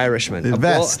bulletproof Irishman? A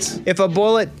vest. If a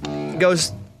bullet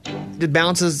goes, it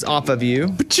bounces off of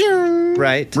you.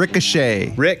 Right.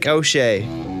 Ricochet. Rick O'Shea.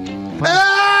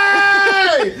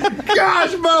 Hey!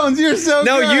 Gosh, Bones, you're so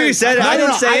No, good. you said it. I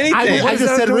didn't say anything. I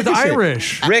just said with Ricochet.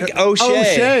 Irish. Rick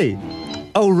O'Shea.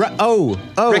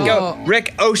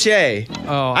 Rick O'Shea.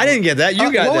 Oh. I didn't get that.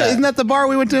 You got that. Isn't that the bar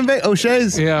we went to invade?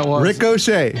 O'Shea's? Yeah, it was. Rick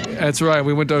O'Shea. That's right.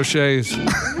 We went to O'Shea's.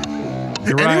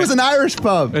 You're And right. it was an Irish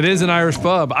pub. It is an Irish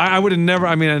pub. I would have never.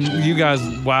 I mean, you guys.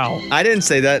 Wow. I didn't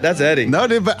say that. That's Eddie. No,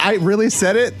 dude, but I really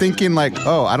said it thinking like,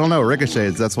 oh, I don't know,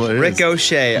 Ricochets. That's what it is. Rick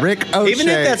O'Shea. Rick O'Shea. Even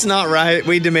if that's not right,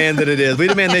 we demand that it is. We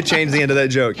demand they change the end of that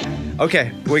joke.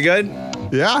 Okay, we good?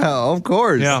 Yeah, of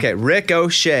course. Yeah. Okay, Rick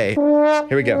O'Shea.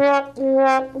 Here we go.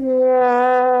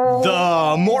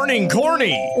 The morning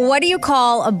corny. What do you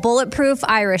call a bulletproof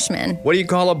Irishman? What do you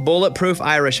call a bulletproof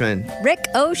Irishman? Rick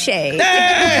O'Shea.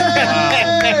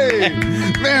 Hey!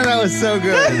 Man, that was so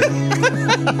good.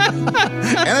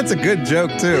 And that's a good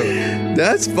joke, too.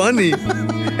 That's funny.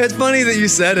 It's funny that you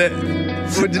said it.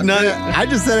 I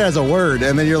just said it as a word,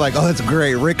 and then you're like, oh, that's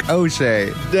great. Rick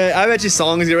O'Shea. I bet you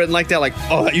songs get written like that, like,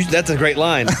 oh, that's a great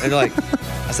line. And you're like,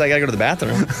 I said I gotta go to the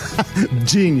bathroom.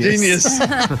 Genius.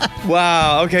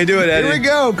 Wow. Okay, do it, Eddie. Here we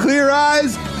go. Clear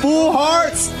eyes, full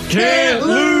hearts, can't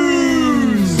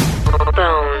lose.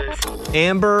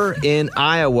 Amber in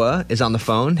Iowa is on the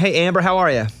phone. Hey, Amber, how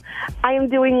are you? I am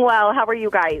doing well. How are you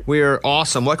guys? We're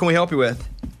awesome. What can we help you with?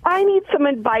 I need some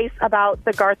advice about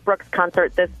the Garth Brooks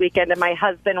concert this weekend and my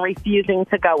husband refusing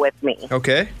to go with me.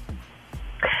 Okay.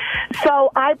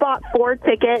 So I bought 4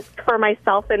 tickets for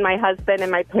myself and my husband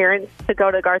and my parents to go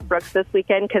to Garth Brooks this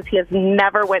weekend because he has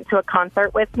never went to a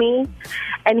concert with me,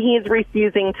 and he's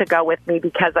refusing to go with me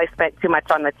because I spent too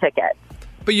much on the ticket.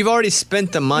 But you've already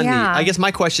spent the money. Yeah. I guess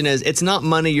my question is, it's not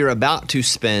money you're about to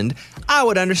spend. I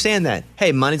would understand that.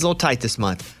 Hey, money's a little tight this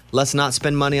month. Let's not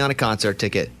spend money on a concert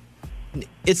ticket.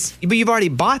 But you've already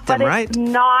bought them, right? It's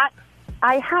not.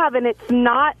 I have, and it's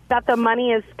not that the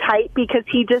money is tight because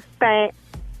he just spent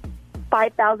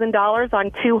 $5,000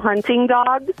 on 2 hunting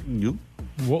dogs.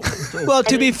 Well,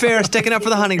 to be fair, sticking up for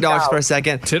the hunting dogs for a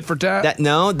second. Tit for tat?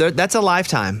 That's a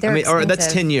lifetime. They're or that's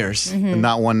expensive. 10 years.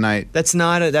 Not one night. That's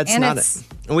not a. That's And not it's-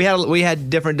 a. We had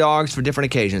different dogs for different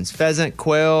occasions: pheasant,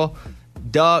 quail,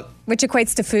 duck. Which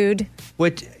equates to food.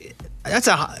 Which that's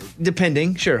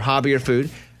depending, sure, hobby or food.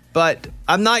 But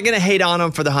I'm not going to hate on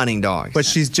them for the hunting dogs. But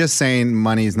she's just saying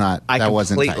money's not. I that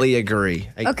wasn't tight. completely agree.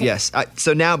 Okay. Yes.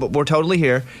 So now, but we're totally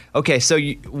here. Okay. So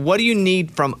what do you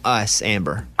need from us,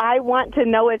 Amber? I want to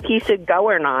know if he should go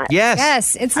or not. Yes.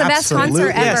 Yes, it's the best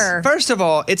concert Yes. ever. First of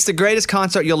all, it's the greatest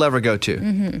concert you'll ever go to.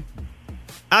 Mm-hmm.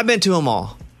 I've been to them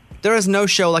all. There is no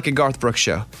show like a Garth Brooks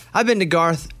show. I've been to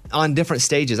Garth on different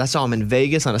stages. I saw him in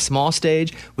Vegas on a small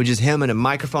stage, which is him and a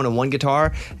microphone and one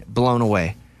guitar. Blown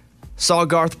away. Saw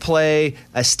Garth play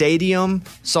a stadium.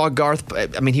 Saw Garth.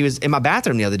 I mean, he was in my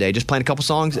bathroom the other day just playing a couple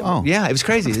songs. Oh. Yeah, it was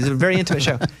crazy. It was a very intimate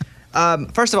show.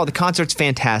 First of all, the concert's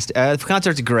fantastic. The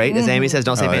concert's great. As Amy says,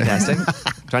 don't say fantastic.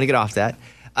 Trying to get off that.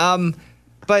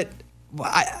 But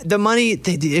the money,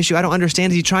 the issue, I don't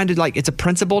understand. Is he trying to, it's a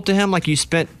principle to him? Like you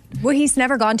spent. Well, he's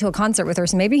never gone to a concert with her,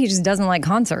 so maybe he just doesn't like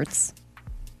concerts.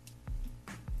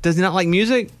 Does he not like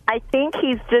music? I think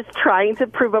he's just trying to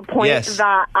prove a point Yes.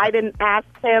 that I didn't ask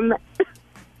him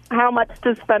how much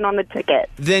to spend on the ticket.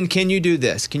 Then can you do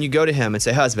this? Can you go to him and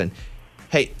say, husband,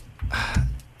 hey,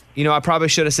 I probably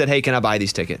should have said, hey, can I buy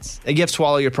these tickets? And you have to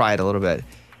swallow your pride a little bit.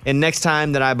 And next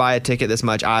time that I buy a ticket this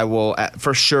much, I will,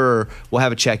 for sure, we'll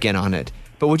have a check-in on it.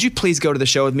 But would you please go to the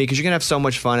show with me? Because you're going to have so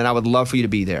much fun, and I would love for you to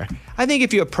be there. I think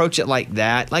if you approach it like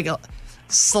that, like a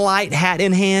slight hat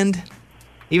in hand,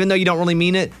 even though you don't really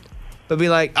mean it, but be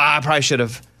like, I probably should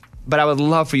have, but I would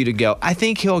love for you to go. I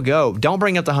think he'll go. Don't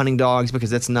bring up the hunting dogs because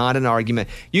that's not an argument.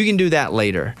 You can do that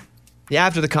later. Yeah,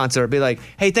 after the concert, be like,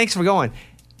 hey, thanks for going.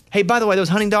 Hey, by the way, those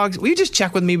hunting dogs, will you just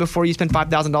check with me before you spend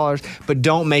 $5,000? But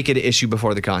don't make it an issue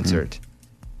before the concert.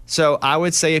 So I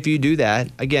would say if you do that,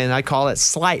 again, I call it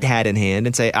slight hat in hand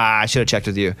and say, I should have checked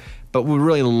with you. But we'd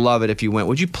really love it if you went.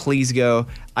 Would you please go?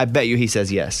 I bet you he says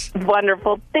yes.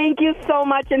 Wonderful. Thank you so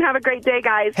much, and have a great day,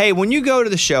 guys. Hey, when you go to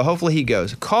the show, hopefully he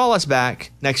goes. Call us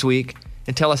back next week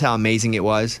and tell us how amazing it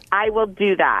was. I will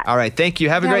do that. All right. Thank you.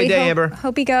 Have a great day, Amber.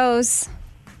 Hope he goes.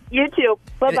 You too.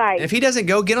 Bye-bye. And if he doesn't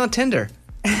go, get on Tinder.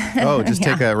 Oh, just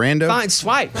take a rando? Fine,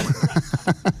 swipe.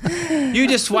 You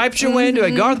just swiped your way into a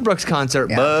Garth Brooks concert,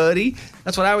 buddy.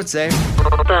 That's what I would say.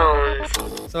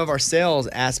 Some of our sales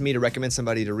asked me to recommend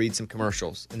somebody to read some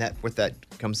commercials, and that with that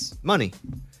comes money.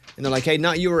 And they're like, hey,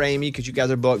 not you or Amy, because you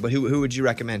guys are booked, but who would you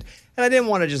recommend? And I didn't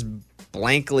want to just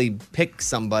blankly pick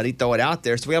somebody, throw it out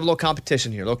there. So we have a little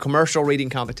competition here, a little commercial reading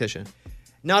competition.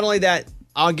 Not only that,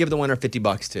 I'll give the winner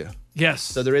 $50 too. Yes.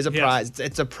 So there is a prize.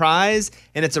 It's a prize,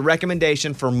 and it's a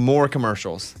recommendation for more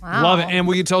commercials. Wow. Love it. And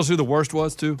will you tell us who the worst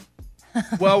was too?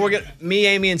 Well, me,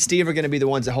 Amy, and Steve are going to be the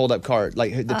ones that hold up card,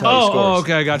 like to tell you scores. Oh,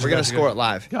 okay, gotcha. We're going to score it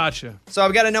live. Gotcha. So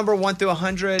I've got a number 1 through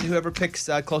 100. Whoever picks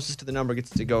closest to the number gets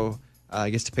to go.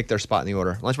 Gets to pick their spot in the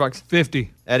order. Lunchbox. 50.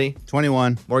 Eddie.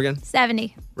 21. Morgan.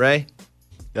 70. Ray.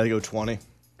 Gotta go 20.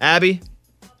 Abby.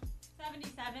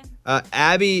 77.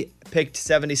 Abby picked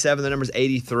 77. The number's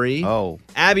 83. Oh.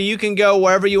 Abby, you can go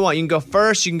wherever you want. You can go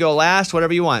first. You can go last.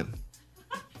 Whatever you want.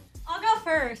 I'll go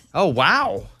first. Oh,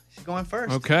 wow. going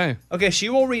first. Okay. Okay, she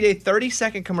will read a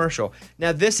 30-second commercial.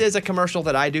 Now, this is a commercial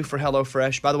that I do for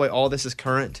HelloFresh. By the way, all this is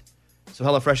current. So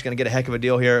HelloFresh is going to get a heck of a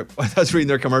deal here with us reading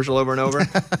their commercial over and over.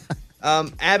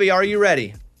 Abby, are you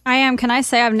ready? I am. Can I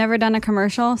say I've never done a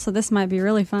commercial, so this might be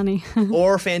really funny.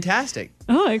 Or fantastic.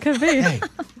 Oh, it could be. Hey,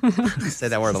 I say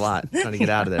that word a lot. I'm trying to get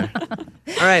out of there.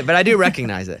 All right, but I do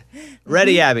recognize it.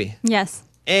 Ready, Abby? Yes.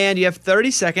 And you have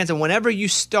 30 seconds, and whenever you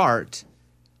start,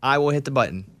 I will hit the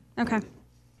button. Okay.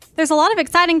 There's a lot of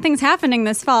exciting things happening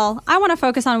this fall. I want to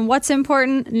focus on what's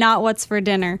important, not what's for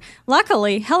dinner.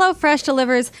 Luckily, HelloFresh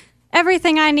delivers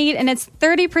everything I need, and it's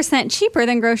 30% cheaper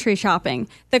than grocery shopping.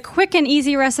 The quick and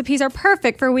easy recipes are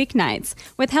perfect for weeknights.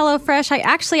 With HelloFresh, I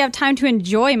actually have time to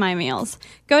enjoy my meals.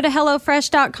 Go to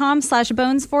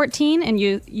HelloFresh.com/bones14 and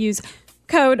use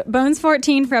code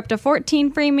BONES14 for up to 14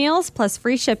 free meals plus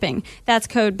free shipping. That's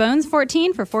code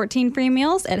BONES14 for 14 free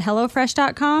meals at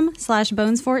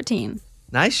HelloFresh.com/bones14.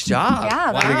 Nice job.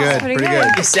 Yeah, that Pretty was good, pretty pretty good.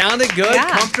 good. You sounded good,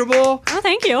 Yeah. comfortable. Oh,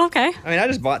 thank you. Okay. I mean, I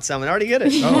just bought some and already get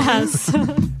it. Yes.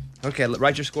 Okay,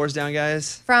 write your scores down,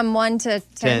 guys. From 1 to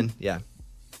 10. 10, yeah.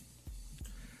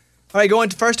 All right, going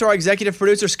first to our executive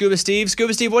producer, Scuba Steve.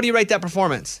 Scuba Steve, what do you rate that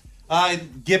performance?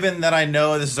 Given that I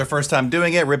know this is her first time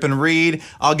doing it, rip and read,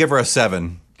 I'll give her a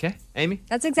 7. Okay, Amy?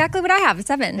 That's exactly what I have, a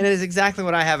 7. It is exactly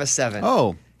what I have, a 7.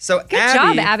 Oh. So Good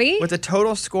job, Abby. With a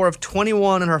total score of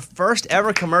 21 on her first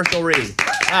ever commercial read.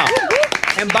 Wow.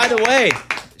 And by the way,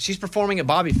 she's performing at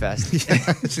Bobby Fest.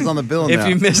 She's on the bill If now.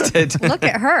 you missed it. Look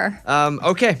at her.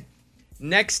 Okay.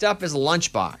 Next up is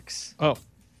Lunchbox. Oh.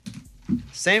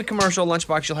 Same commercial,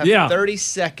 Lunchbox. You'll have Yeah. 30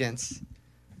 seconds.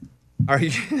 Are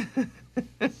you?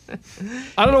 I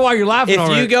don't know why you're laughing If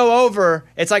already. you go over,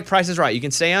 it's like Price is Right. You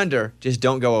can stay under, just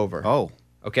don't go over. Oh.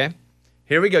 Okay?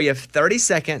 Here we go. You have 30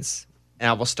 seconds, and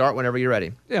I will start whenever you're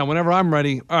ready. Yeah, whenever I'm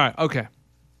ready. All right, okay.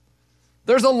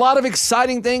 There's a lot of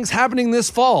exciting things happening this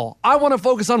fall. I want to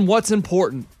focus on what's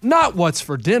important, not what's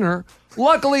for dinner.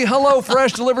 Luckily,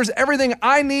 HelloFresh delivers everything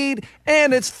I need,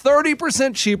 and it's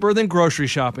 30% cheaper than grocery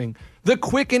shopping. The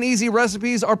quick and easy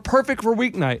recipes are perfect for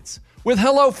weeknights. With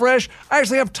HelloFresh, I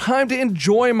actually have time to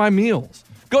enjoy my meals.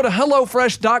 Go to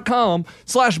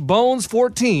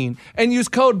HelloFresh.com/bones14 and use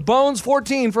code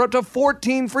BONES14 for up to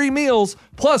 14 free meals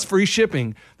plus free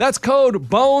shipping. That's code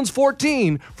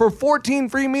BONES14 for 14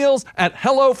 free meals at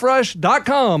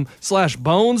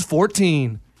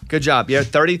HelloFresh.com/bones14. Good job. You have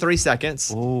 33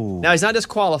 seconds. Ooh. Now, he's not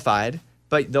disqualified,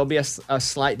 but there'll be a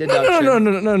slight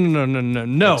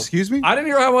deduction. No. Excuse me? I didn't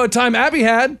hear how much time Abby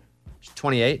had.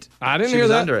 28. I didn't She hear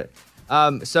was that. under it.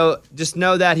 So just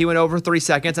know that he went over 3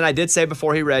 seconds, and I did say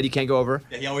before he read, you can't go over.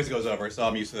 Yeah, he always goes over, so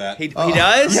I'm used to that. He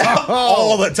does? Yeah,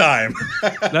 all the time.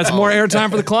 That's more airtime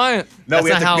for the client. That's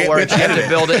not how it works. You have to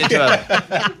build it into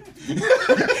a...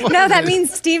 No, that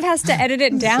means Steve has to edit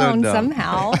it down dumb.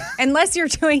 somehow. Unless you're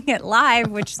doing it live,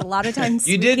 which a lot of times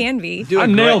You did can be. do a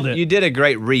nailed great- it. You did a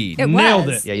great read. It Nailed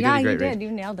was. it. Yeah, you yeah, did a great you read. did.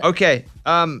 You nailed it. Okay.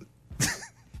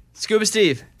 Scuba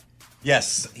Steve.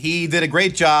 Yes, he did a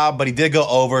great job, but he did go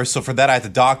over, so for that I have to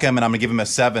dock him, and I'm going to give him a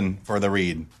 7 for the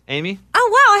read. Amy? Oh,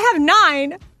 wow. I have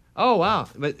 9. Oh, wow.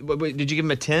 But did you give him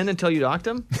a 10 until you docked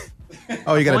him?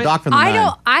 Oh, you got a Point? dock for the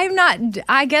I 9.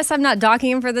 I guess I'm not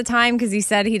docking him for the time because he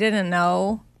said he didn't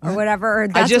know or whatever. Or I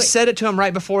that's just what- said it to him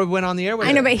right before we went on the air with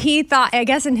I know, it. but he thought, I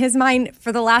guess in his mind,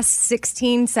 for the last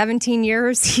 16, 17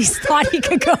 years, he's thought he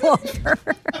could go over.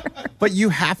 But you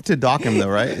have to dock him, though,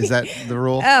 right? Is that the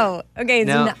rule? Oh, okay.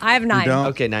 No. I have 9. don't?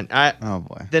 Okay, 9. Oh,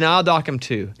 boy. Then I'll dock him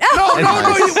 2. No,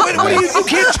 you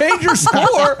can't change your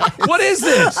score. What is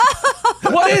this?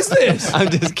 What is this? I'm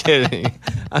just kidding.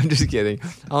 I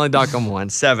only dock him 1.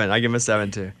 7. I give him a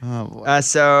 7 too. Oh, boy.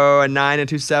 So a 9 and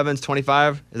 2 7s,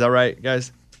 25. Is that right,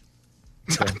 guys?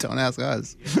 Don't ask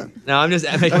us. No, I'm just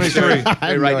making sure we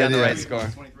I have write no down the idea. right score.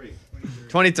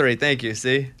 23. Thank you.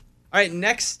 See. All right.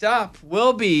 Next up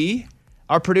will be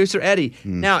our producer Eddie.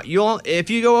 Now, if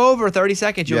you go over 30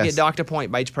 seconds, you'll Yes. get docked a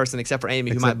point by each person except for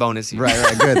Amy, who might bonus you. Right.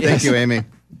 Good. Thank Yes. you, Amy.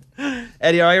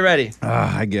 Eddie, are you ready?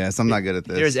 I guess. I'm not good at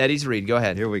this. Here's Eddie's read. Go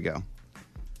ahead. Here we go.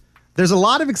 There's a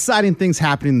lot of exciting things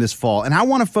happening this fall, and I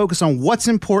want to focus on what's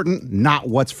important, not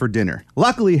what's for dinner.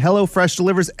 Luckily, HelloFresh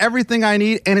delivers everything I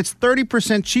need, and it's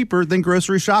 30% cheaper than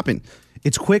grocery shopping.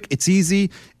 It's quick, it's easy,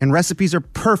 and recipes are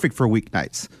perfect for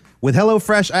weeknights. With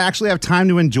HelloFresh, I actually have time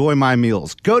to enjoy my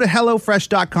meals. Go to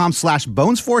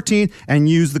HelloFresh.com/bones14 and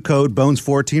use the code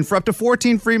bones14 for up to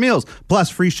 14 free meals, plus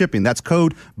free shipping. That's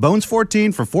code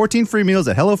bones14 for 14 free meals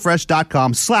at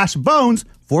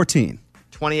HelloFresh.com/bones14.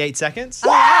 28 seconds.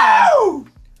 Wow.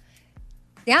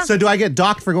 Yeah. So do I get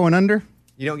docked for going under?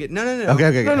 You don't get no.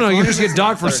 Okay. No, you just get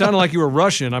docked for sounding like you were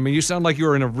Russian. I mean, you sound like you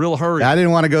were in a real hurry. I didn't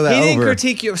want to go that He over. didn't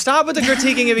critique you. Stop with the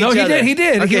critiquing of each No, other. he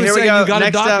did. Okay, He was here we saying go. you gotta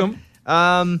Next dock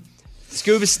up, him.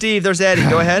 Scuba Steve. There's Eddie.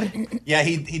 Go ahead. Yeah,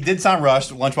 he did sound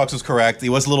rushed. Lunchbox was correct. He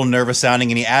was a little nervous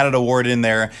sounding, and he added a word in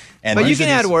there. And But you can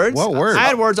add words. What word?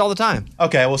 I add words all the time.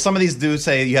 Okay, well, some of these do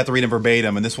say you have to read them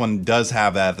verbatim, and this one does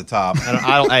have that at the top.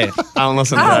 I don't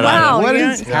listen to Oh, that. wow. What You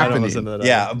is don't- I don't listen happening? to that.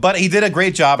 Yeah, but he did a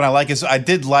great job, and I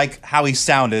did like how he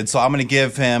sounded, so I'm going to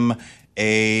give him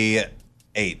a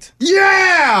 8.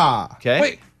 Yeah! Okay.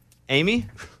 Wait. Amy?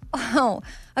 Oh,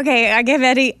 okay. I give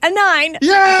Eddie a 9.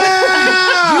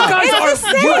 Yeah! You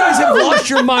guys have lost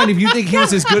your mind if you think he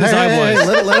was as good as I was.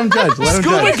 Let him judge. Let him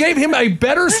Scuba judge. gave him a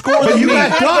better score But than you me.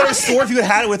 had a better score if you had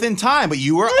had it within time, but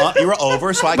you were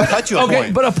over, so I cut you a Okay,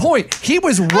 point. but a point. He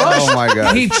was rushed. Oh, my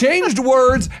God. He changed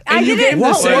words, and you gave him the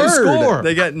What same word? score.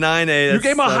 They got 9A. You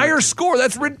gave him a higher score.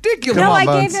 That's ridiculous. No, on, I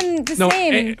Buns. gave him the No,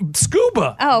 same.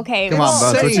 Scuba. Oh, okay. Come on, Well,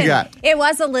 Buns. What you listen, got? It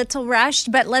was a little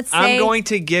rushed, but let's say I'm going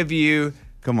to give you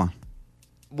Come on.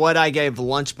 what I gave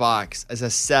Lunchbox as a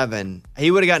 7.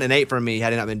 He would have gotten an 8 from me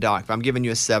had he not been docked, but I'm giving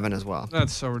you a 7 as well.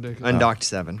 That's so ridiculous. Undocked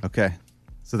 7. Okay.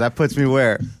 So that puts me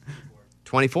where?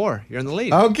 24. You're in the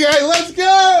lead. Okay, let's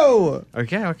go.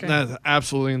 Okay. That's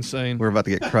absolutely insane. We're about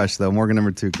to get crushed, though. Morgan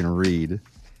number 2 can read.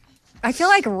 I feel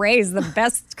like Ray's the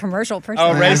best commercial person.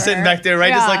 Oh, Ray's ever. sitting back there. Ray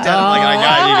Yeah. just looked at him like, I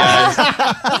got you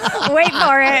guys. Wait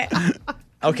for it.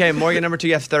 Okay, Morgan number 2,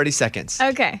 you have 30 seconds.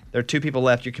 Okay. There are 2 people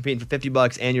left. You're competing for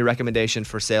 $50 and your recommendation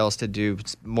for sales to do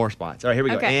more spots. All right, here we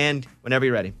go. Okay. And whenever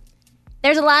you're ready.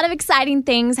 There's a lot of exciting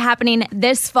things happening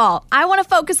this fall. I want to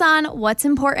focus on what's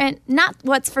important, not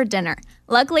what's for dinner.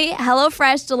 Luckily,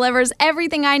 HelloFresh delivers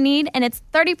everything I need, and it's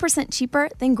 30% cheaper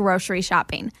than grocery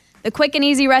shopping. The quick and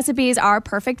easy recipes are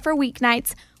perfect for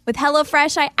weeknights. With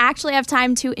HelloFresh, I actually have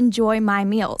time to enjoy my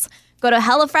meals. Go to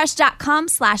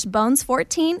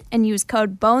HelloFresh.com/bones14 and use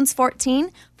code BONES14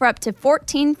 for up to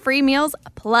 14 free meals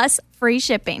plus free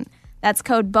shipping. That's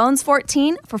code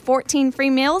BONES14 for 14 free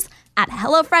meals at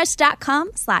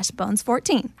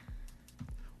HelloFresh.com/bones14.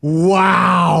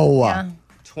 Wow. Yeah.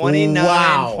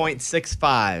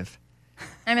 29.65.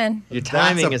 I'm in. Your That's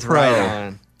timing a is pro. right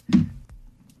on.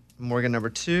 Morgan number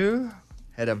 2,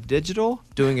 head of digital,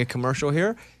 doing a commercial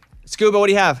here. Scuba, what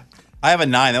do you have? I have a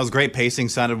 9. That was great pacing,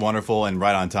 sounded wonderful, and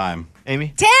right on time.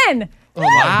 Amy? 10. Oh,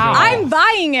 wow. I'm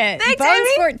buying it. Thanks, Bones Amy.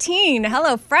 14.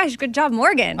 Hello, Fresh. Good job,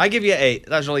 Morgan. I give you an 8.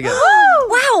 That was really good.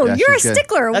 Wow, Yeah, you're a she's good.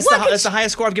 stickler. That's, What the, could that's the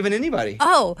highest score I've given anybody.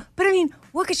 Oh, but I mean,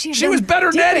 what could she have She done was better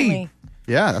than Eddie. differently?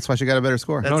 Yeah, that's why she got a better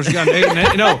score. No, she got an 8 and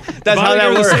 8. No, That's how that Bobby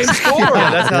gave her works. the same score.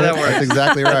 Yeah, that's how that works. That's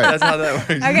exactly right. That's how that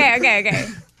works. Okay.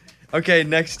 Okay,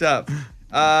 next up.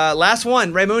 Last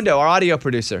one, Raymundo, our audio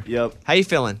producer. Yep. How you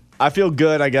feeling? I feel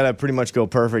good. I gotta pretty much go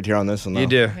perfect here on this one. Though. You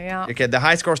do. Yeah. Okay, the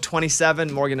high score is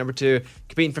 27. Morgan number 2,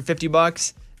 competing for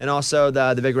 $50. And also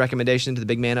the big recommendation to the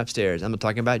big man upstairs. I'm not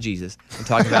talking about Jesus. I'm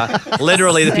talking about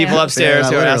literally the people upstairs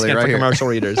who are literally, asking right for here. commercial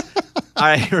readers. All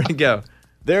right, here we go.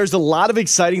 There's a lot of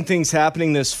exciting things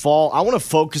happening this fall. I want to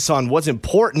focus on what's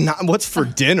important, not what's for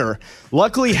dinner.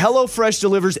 Luckily, HelloFresh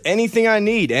delivers anything I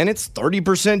need, and it's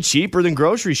 30% cheaper than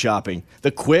grocery shopping. The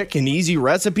quick and easy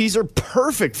recipes are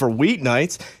perfect for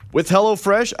weeknights. With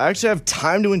HelloFresh, I actually have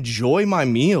time to enjoy my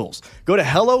meals. Go to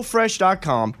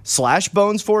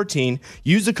HelloFresh.com/bones14.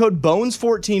 Use the code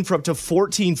BONES14 for up to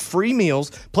 14 free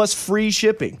meals plus free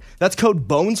shipping. That's code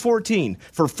BONES14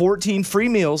 for 14 free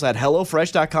meals at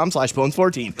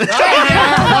HelloFresh.com/bones14.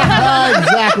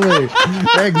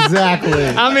 Exactly.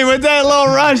 I mean, with that little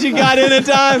rush you got in in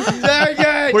time.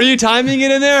 Were you timing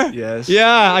it in there? Yes.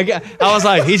 Yeah, I was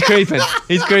like, he's creeping.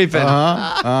 He's creeping.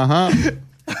 Uh-huh.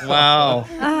 Wow.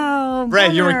 Oh, Ray,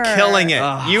 you were bummer. killing it.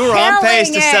 You were on pace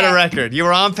to Killing set a it. record. You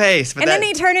were on pace. But And then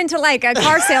he turned into like a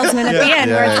car salesman at the end,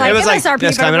 where it's like, it was like, MSRP.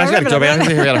 yes, Simon, I just got to go back.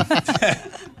 Here we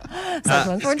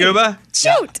go. Scuba?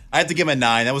 Shoot. I have to give him a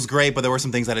 9. That was great, but there were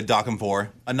some things I had to dock him for.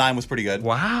 A 9 was pretty good.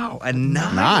 Wow, a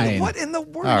 9. 9. What in the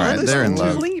world? All right, This they're in is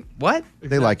love. elite. What?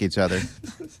 They like each other.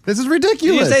 This is ridiculous.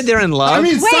 Did you say they're in love? I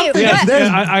mean, Wait, something. what? There's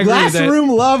I agree with that. classroom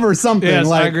love or something. Yes,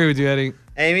 like, I agree with you, Eddie.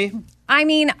 Amy? I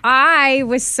mean, I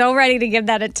was so ready to give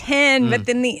that a 10, but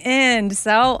in the end,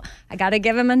 so I got to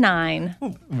give him a 9. A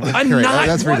Great. 9?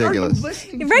 That's ridiculous.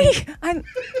 Ray, I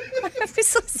was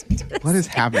listening to this. What is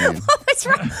happening? What was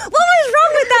wrong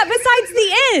with that besides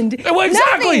the end? Well,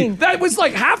 exactly. Nothing. That was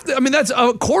like half. I mean, that's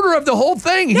a quarter of the whole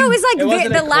thing. No, it was It like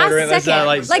wasn't the a last quarter, it was, second.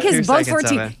 like, like 2 his Bones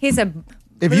seconds of 14. it. He's a.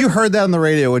 If you heard that on the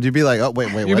radio, would you be like, oh, wait,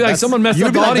 You'd what? be like, someone messed you'd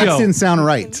up be the like, audio. That didn't sound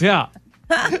right. Yeah.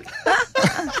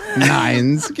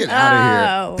 9s. Get out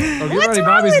of here. Oh, get What's ready. wrong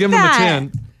Bobby's with giving him a that?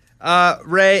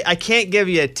 10. Ray, I can't give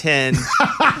you a 10.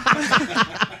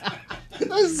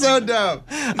 was so dumb.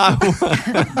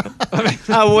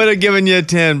 I would have given you a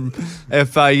 10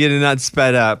 if you did not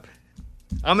sped up.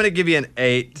 I'm going to give you an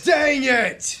 8. Dang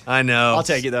it! I know. I'll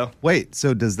take it, though. Wait, so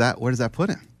where does that put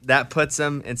him? That puts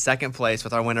him in second place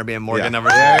with our winner being Morgan Yeah. number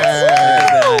 2.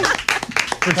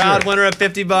 Proud winner of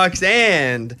 $50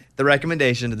 and the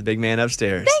recommendation to the big man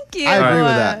upstairs. Thank you. I agree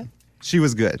with that. She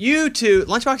was good. You two,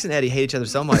 Lunchbox and Eddie, hate each other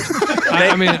so much.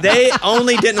 They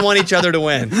only didn't want each other to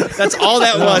win. That's all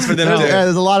that was for them to do.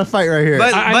 There's a lot of fight right here.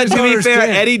 But to be fair,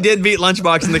 Eddie did beat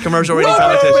Lunchbox in the commercial reading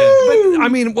competition. But, I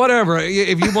mean, whatever.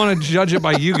 If you want to judge it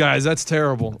by you guys, that's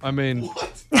terrible. I mean,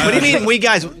 what do you mean, we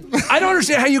guys? I don't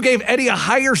understand how you gave Eddie a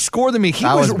higher score than me. He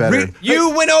That was better. You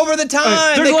went over the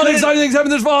time. There's They a lot of couldn't- exciting things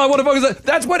happening this fall. I want to focus on.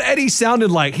 That's what Eddie sounded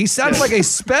like. He sounded like a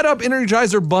sped up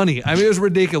Energizer bunny. I mean, it was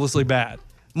ridiculously bad.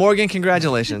 Morgan,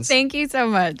 congratulations. Thank you so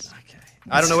much.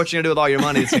 I don't know what you're going to do with all your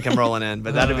money that's going to come rolling in,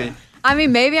 but that'll be. I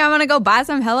mean, maybe I'm going to go buy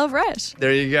some HelloFresh.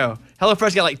 There you go.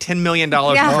 HelloFresh got like $10 million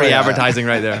Yeah. for free Oh, yeah. advertising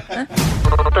right there.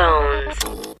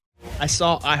 I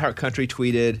saw iHeartCountry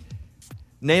tweeted,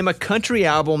 name a country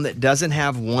album that doesn't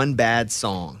have one bad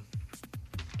song.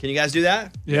 Can you guys do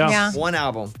that? Yeah. Yeah. One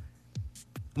album.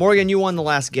 Morgan, you won the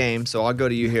last game, so I'll go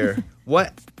to you here.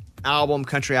 What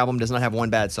country album, does not have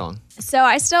one bad song? So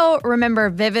I still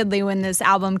remember vividly when this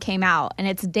album came out, and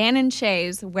it's Dan and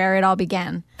Shay's Where It All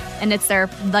Began, and it's their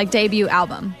debut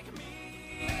album.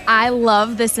 I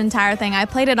love this entire thing. I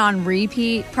played it on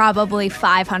repeat probably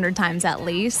 500 times at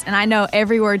least, and I know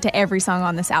every word to every song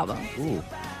on this album. Ooh.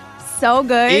 So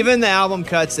good. Even the album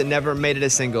cuts that never made it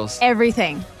as singles.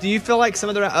 Everything. Do you feel like some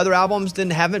of the other albums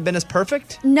haven't been as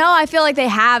perfect? No, I feel like they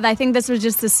have. I think this was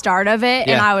just the start of it, and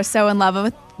Yeah. I was so in love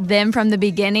with them from the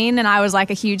beginning, and I was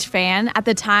like a huge fan. At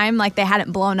the time, like they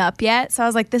hadn't blown up yet, so I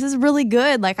was like, this is really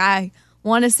good. Like I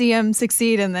want to see them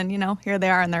succeed, and then, here they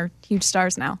are, and they're huge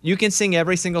stars now. You can sing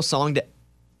every single song,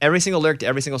 every single lyric to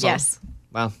every single song? Yes.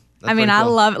 Wow. That's I mean, pretty I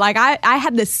cool. love it. Like I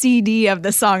had the CD of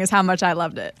the song is how much I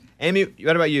loved it. Amy,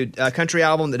 what about you? A country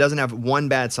album that doesn't have one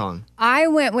bad song. I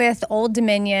went with Old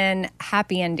Dominion,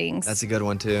 Happy Endings. That's a good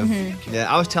one, too. Mhm.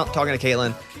 Yeah, I was talking to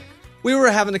Caitlin. We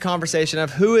were having the conversation of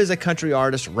who is a country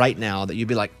artist right now that you'd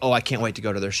be like, oh, I can't wait to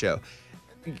go to their show.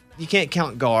 You can't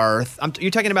count Garth. You're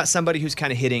talking about somebody who's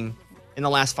kind of hitting in the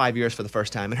last 5 years for the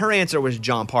first time. And her answer was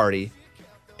John Party.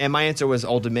 And my answer was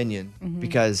Old Dominion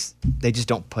because they just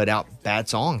don't put out bad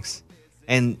songs.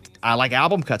 And I like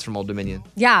album cuts from Old Dominion.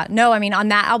 Yeah, no, I mean, on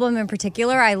that album in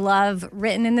particular, I love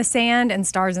Written in the Sand and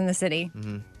Stars in the City.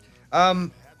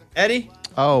 Eddie?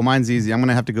 Oh, mine's easy. I'm going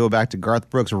to have to go back to Garth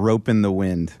Brooks' Rope in the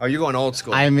Wind. Oh, you're going old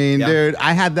school. I mean, Yeah. dude,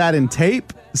 I had that in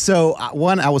tape. So,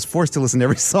 one, I was forced to listen to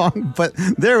every song, but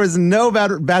there was no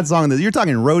bad song in this. You're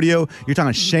talking Rodeo, you're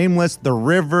talking Shameless, The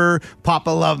River,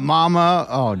 Papa Love Mama.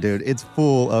 Oh, dude, it's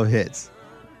full of hits.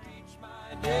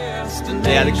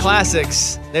 Yeah, the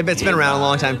classics. It's been around a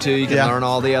long time, too. You can learn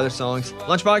all the other songs.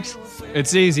 Lunchbox?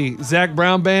 It's easy. Zach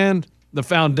Brown Band, The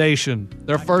Foundation,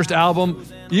 their first album.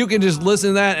 You can just listen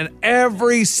to that, and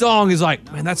every song is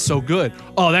like, man, that's so good.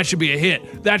 Oh, that should be a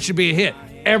hit. That should be a hit.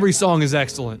 Every song is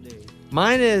excellent.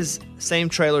 Mine is Same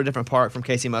Trailer, Different Park from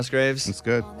Casey Musgraves. That's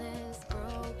good.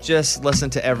 Just listen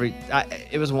to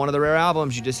it was one of the rare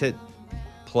albums. You just hit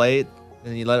play,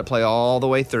 and you let it play all the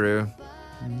way through.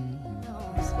 And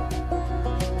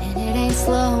it ain't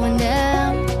slowing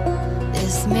down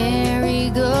this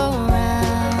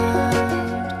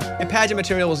merry-go-round. And Pageant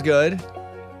Material was good.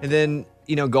 And then,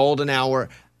 Golden Hour.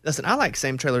 Listen, I like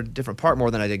Same Trailer, Different Park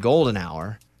more than I did Golden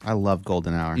Hour. I love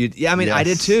Golden Hour. I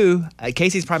did too.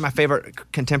 Casey's probably my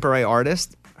favorite contemporary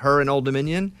artist, her and Old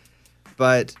Dominion.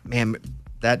 But, man,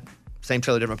 that Same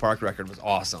Trailer, Different Park record was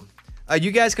awesome.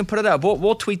 You guys can put it up.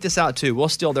 We'll tweet this out too. We'll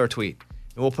steal their tweet.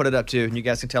 And we'll put it up too, and you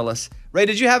guys can tell us. Ray,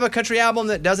 did you have a country album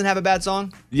that doesn't have a bad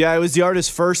song? Yeah, it was the artist's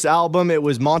first album. It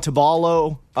was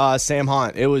Montevallo, Sam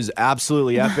Hunt. It was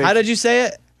absolutely epic. How did you say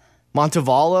it?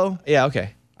 Montevallo? Yeah, okay.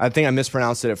 I think I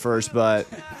mispronounced it at first, but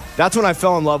that's when I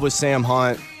fell in love with Sam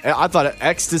Hunt. I thought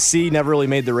Ecstasy never really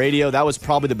made the radio. That was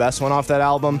probably the best one off that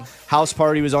album. House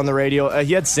Party was on the radio.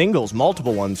 He had singles,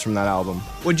 multiple ones from that album.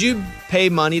 Would you pay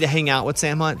money to hang out with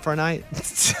Sam Hunt for a night?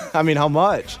 I mean, how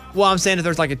much? Well, I'm saying if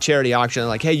there's like a charity auction,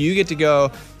 like, hey, you get to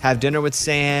go have dinner with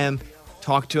Sam,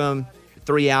 talk to him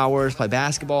 3 hours, play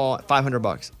basketball,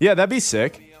 $500. Yeah, that'd be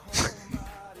sick.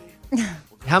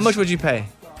 How much would you pay?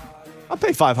 I'll pay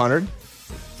 $500.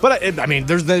 But I mean,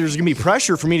 there's gonna be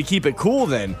pressure for me to keep it cool.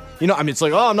 Then it's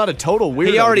like, oh, I'm not a total weirdo.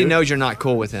 He already dude. knows you're not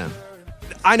cool with him.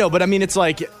 I know, but I mean, it's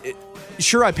like,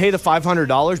 sure, I pay the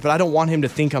 $500, but I don't want him to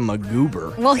think I'm a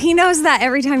goober. Well, he knows that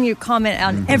every time you comment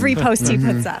on every post he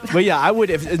puts up. But yeah, I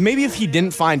would, maybe if he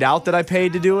didn't find out that I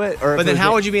paid to do it. Or but then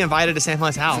how would you be invited to Sam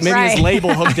Hunt's house? Maybe his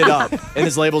label hooked it up. And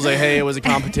his label's like, hey, it was a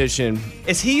competition.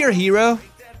 Is he your hero?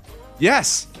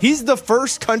 Yes. He's the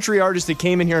first country artist that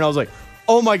came in here, and I was like,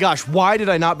 oh my gosh, why did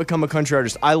I not become a country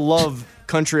artist? I love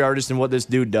country artists and what this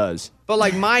dude does. But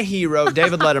like my hero,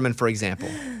 David Letterman, for example,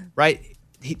 right?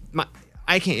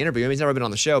 I can't interview him. He's never been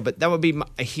on the show, but that would be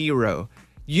a hero.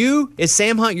 Is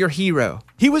Sam Hunt your hero?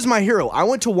 He was my hero. I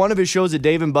went to one of his shows at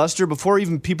Dave & Buster before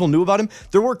even people knew about him.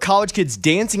 There were college kids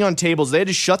dancing on tables. They had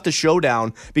to shut the show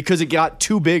down because it got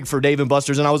too big for Dave &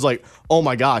 Buster's. And I was like, oh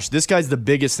my gosh, this guy's the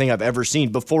biggest thing I've ever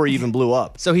seen before he even blew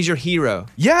up. So he's your hero?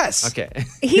 Yes. Okay.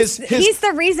 He's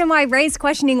the reason why Ray's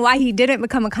questioning why he didn't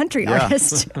become a country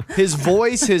artist. His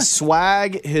voice, his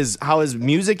swag, how his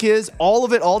music is, all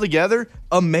of it all together,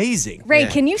 amazing. Ray,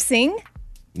 can you sing?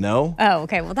 No. Oh,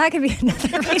 okay. Well, that could be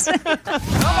another reason.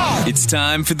 It's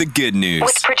time for the good news.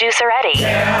 With producer Eddie.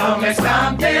 Tell me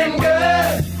something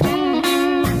good.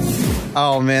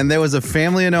 Oh, man, there was a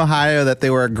family in Ohio that they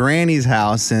were at Granny's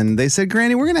house, and they said,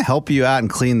 Granny, we're going to help you out and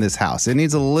clean this house. It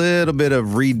needs a little bit of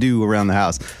redo around the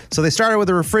house. So they started with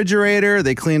the refrigerator.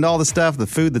 They cleaned all the stuff, the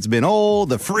food that's been old,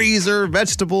 the freezer,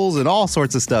 vegetables, and all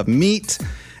sorts of stuff, meat.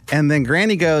 And then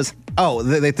Granny goes,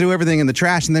 they threw everything in the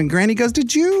trash. And then Granny goes,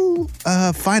 did you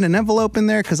find an envelope in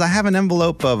there? Because I have an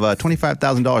envelope of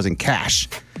 $25,000 in cash.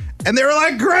 And they were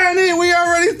like, Granny, we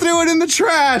already threw it in the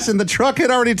trash. And the truck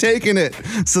had already taken it.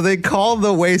 So they called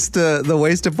the waste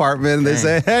department. And they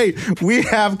say, hey, we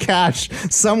have cash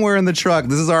somewhere in the truck.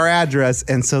 This is our address.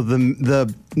 And so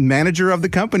the manager of the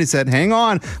company said, hang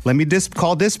on, let me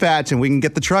call dispatch and we can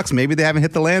get the trucks. Maybe they haven't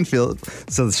hit the landfill.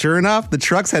 So sure enough, the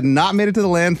trucks had not made it to the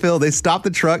landfill. They stopped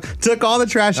the truck, took all the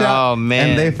trash out. Oh, man.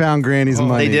 And they found Granny's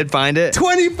money. They did find it?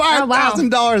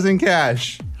 $25,000 in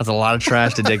cash. That's a lot of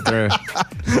trash to dig through.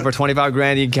 For 25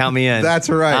 grand, you can count me in. That's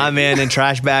right. I'm in, and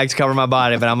trash bags cover my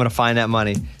body, but I'm going to find that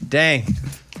money. Dang.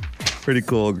 Pretty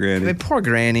cool, Granny. I mean, poor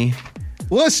Granny.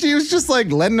 Well, she was just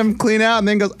like letting them clean out and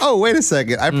then goes, oh, wait a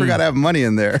second. I forgot I have money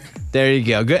in there. There you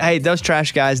go. Good. Hey, those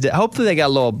trash guys, hopefully they got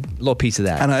a little piece of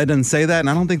that. And it doesn't say that, and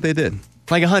I don't think they did.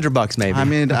 Like $100 maybe. I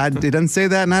mean, it doesn't say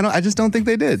that, and I just don't think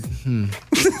they did.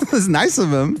 It's nice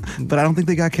of them, but I don't think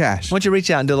they got cash. Why don't you reach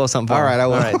out and do a little something for All right, I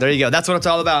will. All right, there you go. That's what it's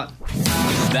all about.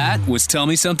 That was Tell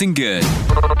Me Something Good.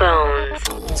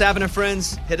 What's happening,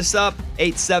 friends? Hit us up,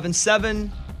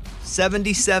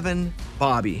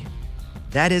 877-77-BOBBY.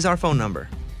 That is our phone number.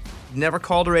 Never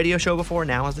called a radio show before,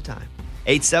 now is the time.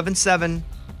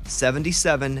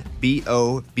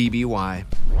 877-77-BOBBY.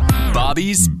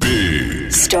 Bobby's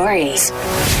Big Stories.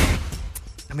 I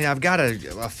mean, I've got a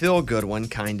feel-good one,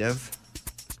 kind of.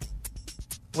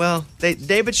 Well,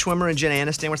 David Schwimmer and Jen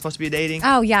Aniston were supposed to be dating.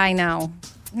 Oh, yeah, I know.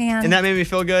 Man. And that made me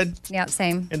feel good. Yeah,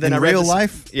 same. And then in real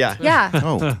life? Yeah. Yeah.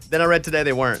 Oh. Then I read today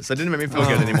they weren't, so it didn't make me feel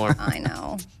good anymore. I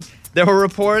know. There were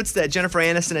reports that Jennifer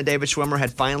Aniston and David Schwimmer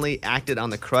had finally acted on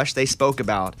the crush they spoke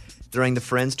about during the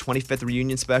Friends 25th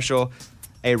reunion special.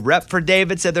 A rep for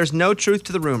David said there's no truth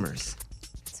to the rumors.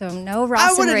 So no Ross I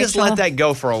and would have Rachel. just let that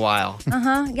go for a while.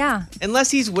 Yeah. Unless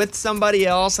he's with somebody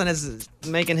else and is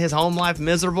making his home life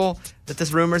miserable, that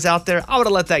this rumor's out there, I would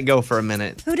have let that go for a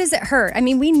minute. Who does it hurt? I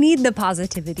mean, we need the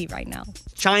positivity right now.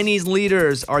 Chinese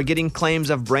leaders are getting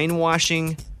claims of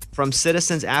brainwashing from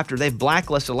citizens after they've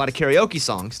blacklisted a lot of karaoke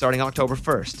songs starting October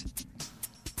 1st.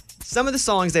 Some of the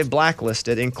songs they've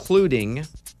blacklisted, including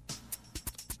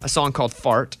a song called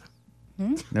Fart.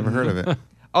 Never heard of it.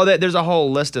 Oh, there's a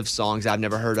whole list of songs I've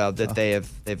never heard of that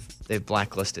they've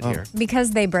blacklisted here.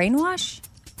 Because they brainwash?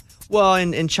 Well,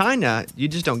 in China, you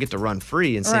just don't get to run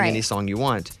free and sing Right. any song you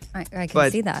want. I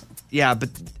can see that. Yeah, but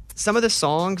some of the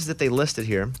songs that they listed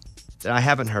here that I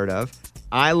haven't heard of,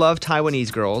 I Love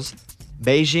Taiwanese Girls,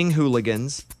 Beijing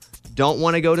Hooligans, Don't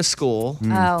Want to Go to School.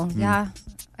 Oh, yeah.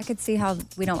 I could see how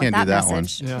we don't want Can't that do that one.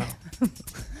 message. Yeah.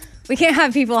 We can't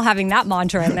have people having that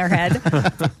mantra in their head.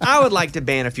 I would like to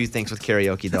ban a few things with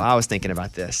karaoke, though. I was thinking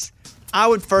about this. I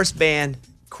would first ban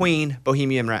Queen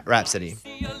Bohemian Rhapsody.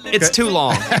 It's too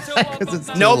long.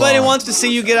 Nobody wants to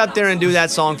see you get up there and do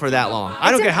that song for that long.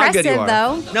 I don't care how good you are.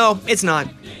 Though. No, it's not.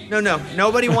 No.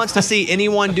 Nobody wants to see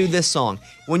anyone do this song.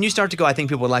 When you start to go, I think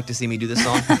people would like to see me do this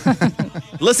song.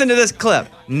 Listen to this clip.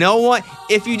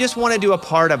 If you just want to do a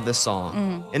part of the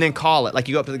song and then call it, like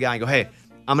you go up to the guy and go, hey,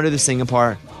 I'm going to do the singing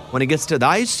part. When it gets to the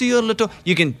I see a little,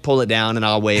 you can pull it down and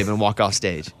I'll wave and walk off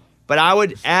stage. But I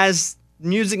would, as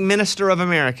music minister of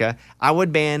America, I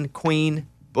would ban Queen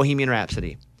Bohemian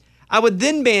Rhapsody. I would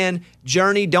then ban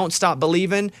Journey Don't Stop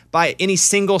Believin' by any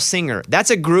single singer. That's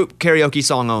a group karaoke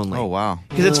song only. Oh, wow.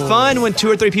 Because it's fun when 2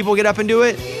 or 3 people get up and do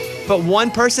it, but one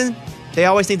person, they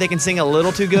always think they can sing a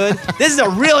little too good. This is a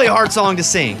really hard song to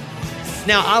sing.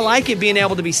 Now, I like it being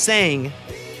able to be sang,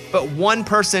 but one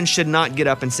person should not get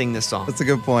up and sing this song. That's a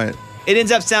good point. It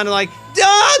ends up sounding like,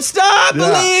 don't stop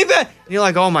believing. And you're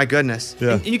like, oh my goodness.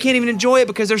 Yeah. And you can't even enjoy it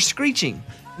because they're screeching.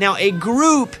 Now, a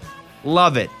group,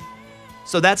 love it.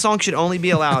 So that song should only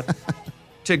be allowed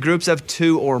to groups of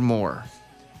 2 or more.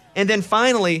 And then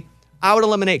finally, I would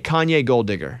eliminate Kanye Gold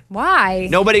Digger. Why?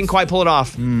 Nobody can quite pull it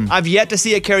off. I've yet to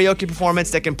see a karaoke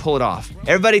performance that can pull it off.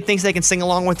 Everybody thinks they can sing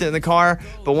along with it in the car,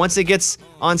 but once it gets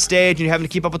on stage and you're having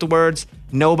to keep up with the words,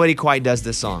 nobody quite does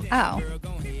this song. Oh.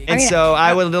 And so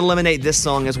I would eliminate this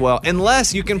song as well,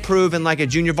 unless you can prove in like a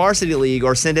junior varsity league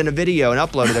or send in a video and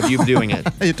upload it of you doing it.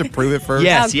 You have to prove it first?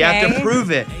 Yes, you have to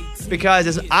prove it.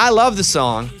 Because I love the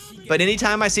song, but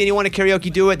anytime I see anyone at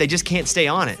karaoke do it, they just can't stay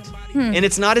on it. And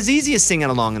it's not as easy as singing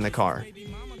along in the car.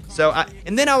 So,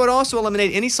 and then I would also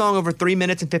eliminate any song over 3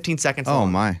 minutes and 15 seconds long.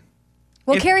 Oh, my.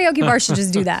 Well, karaoke bars should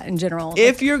just do that in general.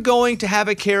 If you're going to have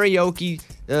a karaoke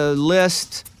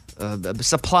list, a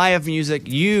supply of music,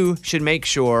 you should make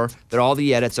sure that all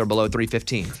the edits are below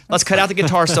 3:15. Let's cut out the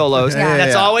guitar solos.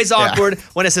 That's always awkward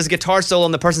when it says guitar solo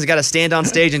and the person's got to stand on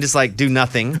stage and just like do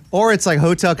nothing. Or it's like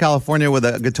Hotel California with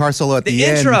a guitar solo at the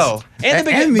end. Intro. And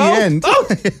the beginning. end.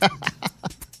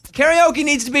 Karaoke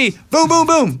needs to be boom, boom,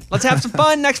 boom. Let's have some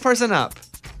fun. Next person up.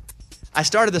 I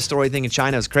started the story thinking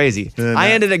China was crazy.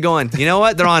 I ended it going, you know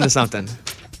what? They're on to something.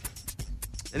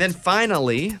 And then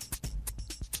finally,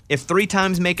 if 3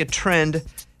 times make a trend,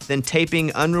 then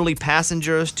taping unruly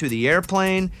passengers to the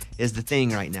airplane is the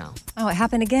thing right now. Oh, it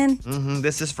happened again?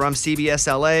 This is from CBS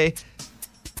LA.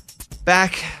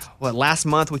 Back, last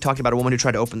month we talked about a woman who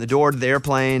tried to open the door to the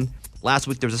airplane. Last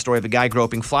week there was a story of a guy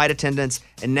groping flight attendants.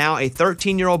 And now a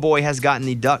 13-year-old boy has gotten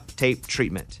the duct tape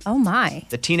treatment. Oh, my.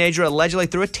 The teenager allegedly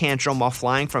threw a tantrum while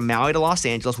flying from Maui to Los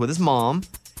Angeles with his mom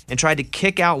and tried to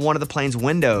kick out one of the plane's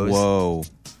windows. Whoa.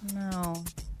 No.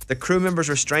 The crew members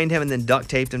restrained him and then duct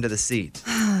taped him to the seat.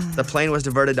 The plane was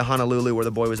diverted to Honolulu where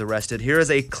the boy was arrested. Here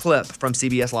is a clip from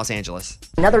CBS Los Angeles.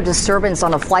 Another disturbance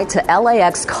on a flight to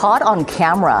LAX caught on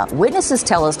camera. Witnesses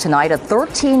tell us tonight a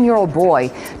 13-year-old boy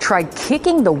tried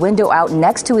kicking the window out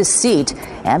next to his seat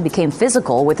and became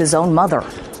physical with his own mother.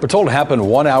 We're told it happened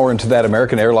 1 hour into that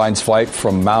American Airlines flight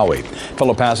from Maui.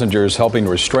 Fellow passengers helping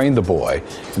restrain the boy.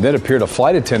 And then appeared a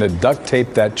flight attendant duct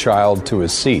taped that child to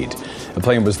his seat. The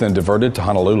plane was then diverted to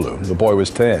Honolulu. The boy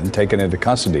was then taken into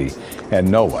custody and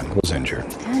no one was injured.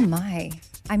 Oh, my.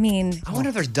 I mean, I wonder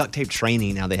if there's duct tape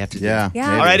training now they have to do. Yeah.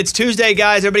 Yeah. All right, it's Tuesday,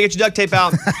 guys. Everybody get your duct tape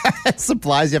out.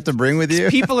 Supplies you have to bring with you.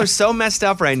 People are so messed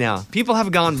up right now. People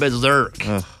have gone berserk.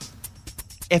 Ugh.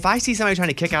 If I see somebody trying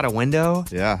to kick out a window,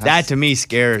 Yeah, that to me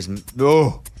scares me.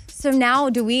 Oh. so now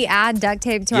do we add duct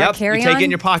tape to our Yep, carry-on? you take it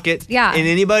in your pocket. Yeah. And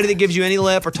anybody that gives you any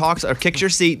lip or talks or kicks your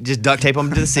seat, just duct tape them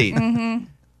to the seat.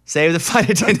 Save the flight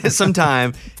attendant some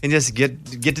time and just get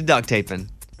to duct taping.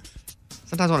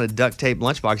 Sometimes I want to duct tape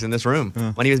Lunchbox in this room.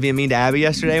 When he was being mean to Abby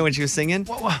yesterday when she was singing.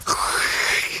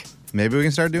 Maybe we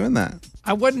can start doing that.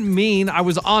 I wasn't mean. I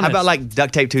was honest. How about like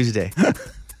Duct Tape Tuesday?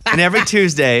 And every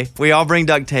Tuesday, we all bring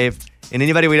duct tape, and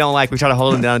anybody we don't like, we try to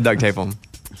hold them down and duct tape them.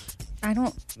 I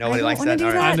don't. Nobody I don't likes wanna that? do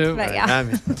All right. that, I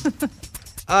do. But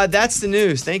yeah. That's the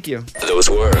news. Thank you. Those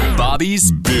were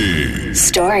Bobby's Big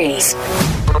Stories.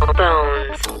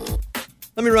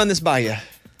 Let me run this by you.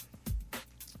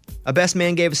 A best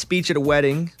man gave a speech at a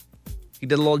wedding. He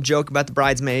did a little joke about the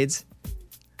bridesmaids.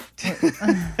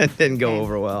 It didn't go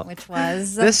over well. Which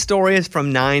was? This story is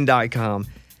from 9.com.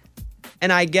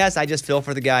 And I guess I just feel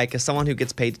for the guy because someone who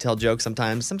gets paid to tell jokes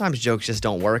sometimes jokes just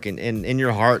don't work and in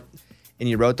your heart and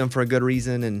you wrote them for a good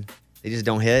reason and they just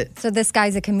don't hit. So this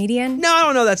guy's a comedian? No, I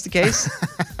don't know that's the case.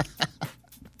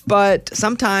 But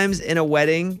sometimes in a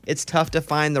wedding, it's tough to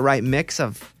find the right mix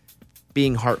of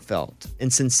being heartfelt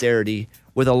and sincerity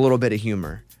with a little bit of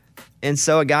humor. And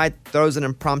so a guy throws an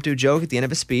impromptu joke at the end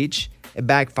of a speech. It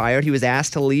backfired. He was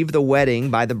asked to leave the wedding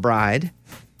by the bride.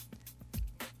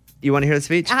 You want to hear the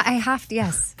speech? I have to.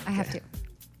 Yes, I have to.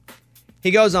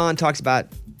 He goes on, talks about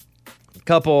the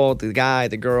couple, the guy,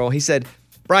 the girl. He said,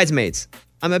 bridesmaids,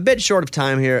 I'm a bit short of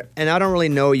time here, and I don't really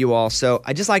know you all, so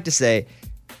I just like to say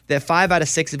that 5 out of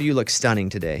 6 of you look stunning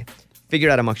today. Figure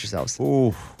it out amongst yourselves.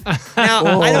 Ooh.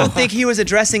 Now, I don't think he was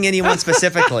addressing anyone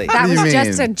specifically. That was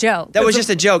just a joke. That was just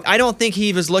a joke. I don't think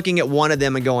he was looking at one of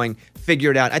them and going,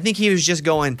 figure it out. I think he was just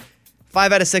going,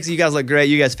 5 out of 6 of you guys look great.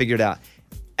 You guys figure it out.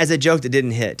 As a joke that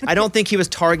didn't hit. I don't think he was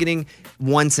targeting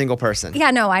one single person.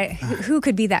 Yeah, no, who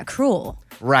could be that cruel?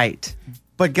 Right.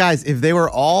 But guys, if they were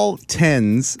all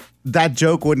 10s, that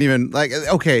joke wouldn't even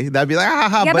okay, that'd be like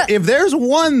ha. Yeah, but if there's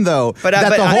one though,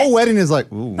 that the whole wedding is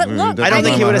like, ooh, But look, I don't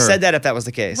think he would have said that if that was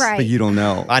the case. Right. But you don't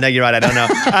know. I know you're right. I don't know.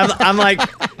 I'm like,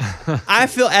 I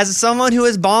feel as someone who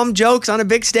has bombed jokes on a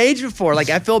big stage before, like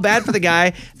I feel bad for the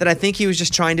guy that I think he was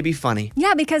just trying to be funny.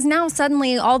 Yeah, because now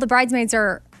suddenly all the bridesmaids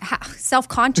are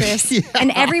self-conscious,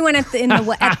 and everyone at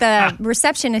the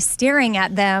reception is staring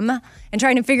at them and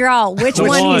trying to figure out which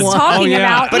one he's talking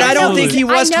about. But I don't think he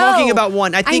was talking about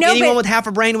one. I think know, anyone but- with half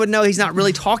a brain would know he's not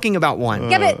really talking about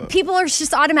one. Yeah, but people are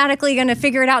just automatically going to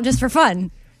figure it out just for fun,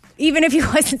 even if he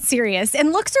wasn't serious.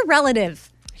 And looks are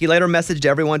relative. He later messaged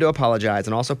everyone to apologize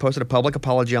and also posted a public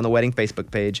apology on the wedding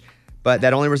Facebook page. But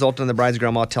that only resulted in the bride's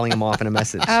grandma telling him off in a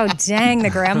message. Oh, dang, the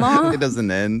grandma? It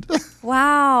doesn't end.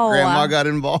 Wow. Grandma got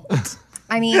involved.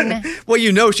 I mean, Well,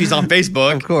 you know she's on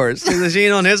Facebook. Of course. She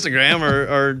ain't on Instagram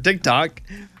or TikTok.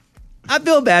 I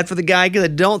feel bad for the guy because I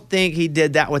don't think he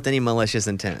did that with any malicious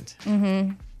intent.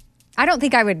 I don't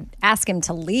think I would ask him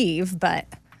to leave, but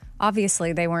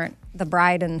obviously the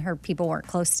bride and her people weren't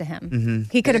close to him.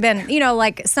 He could have been,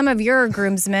 like some of your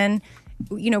groomsmen,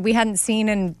 we hadn't seen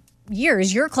in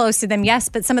years. You're close to them, yes,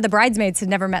 but some of the bridesmaids had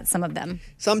never met some of them.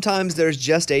 Sometimes there's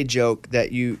just a joke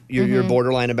that you're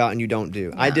borderline about and you don't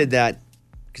do. I did that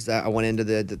because I went into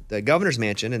the governor's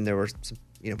mansion and there were some,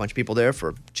 a bunch of people there for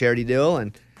a charity deal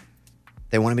and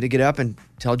they wanted me to get up and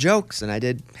tell jokes, and I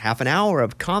did half an hour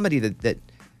of comedy that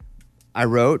I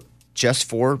wrote just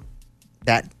for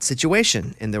that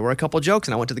situation. And there were a couple jokes,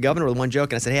 and I went to the governor with one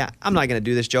joke and I said, hey, I'm not going to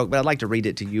do this joke, but I'd like to read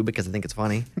it to you because I think it's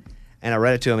funny. And I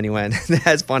read it to him and he went,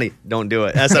 that's funny. Don't do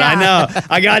it. I said, I know.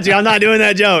 I got you. I'm not doing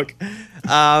that joke.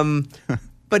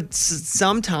 But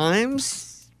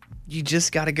sometimes you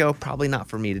just got to go, probably not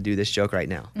for me to do this joke right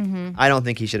now. I don't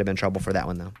think he should have been in trouble for that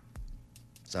one, though.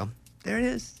 So there it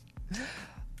is.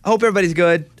 I hope everybody's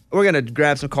good. We're going to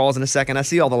grab some calls in a second. I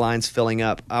see all the lines filling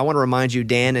up. I want to remind you,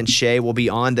 Dan and Shay will be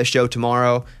on the show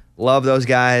tomorrow. Love those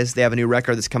guys. They have a new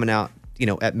record that's coming out,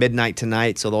 at midnight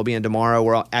tonight, so they'll be in tomorrow.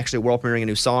 We're actually world premiering a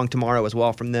new song tomorrow as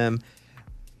well from them.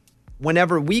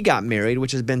 Whenever we got married,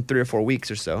 which has been 3 or 4 weeks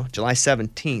or so, July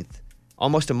 17th,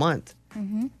 almost a month. I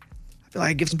feel like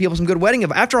I give some people some good wedding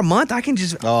advice. After a month, I can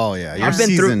just. Oh yeah, I've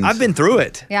been through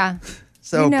it. Yeah.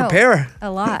 So prepare a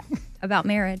lot about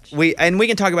marriage. We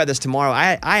can talk about this tomorrow.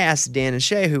 I asked Dan and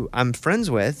Shay, who I'm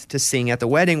friends with, to sing at the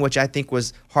wedding, which I think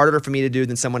was harder for me to do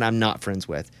than someone I'm not friends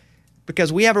with.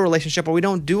 Because we have a relationship where we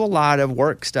don't do a lot of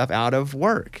work stuff out of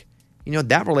work.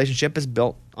 That relationship is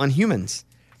built on humans.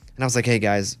 And I was like, hey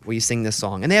guys, will you sing this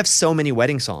song? And they have so many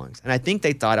wedding songs. And I think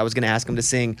they thought I was going to ask them to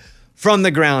sing From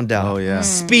the Ground Up. Oh, yeah.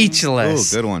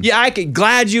 Speechless. Ooh, good one. Yeah,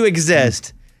 glad you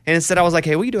exist. And instead I was like,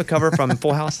 hey, will you do a cover from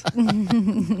Full House?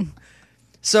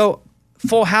 So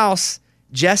Full House,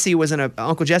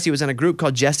 Uncle Jesse was in a group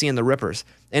called Jesse and the Rippers.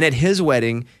 And at his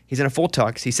wedding, he's in a full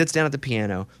tux. He sits down at the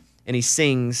piano and he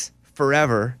sings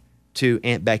Forever to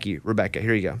Aunt Becky, Rebecca.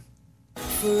 Here you go.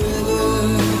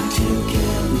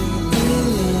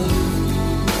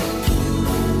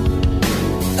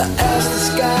 I asked the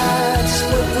sky just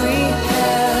what we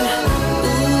had.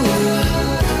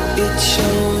 Ooh, it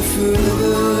shone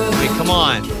forever. I mean, come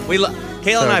on.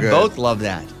 Kayla and I both love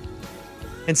that.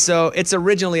 And so it's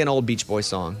originally an old Beach Boys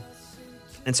song.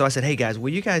 And so I said, hey guys,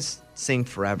 will you guys sing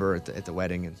Forever at the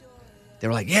wedding? And they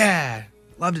were like, yeah,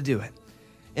 love to do it.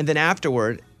 And then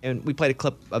afterward, and we played a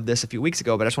clip of this a few weeks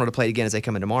ago, but I just wanted to play it again as they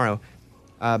come in tomorrow.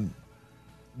 Dan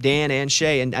and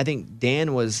Shay, and I think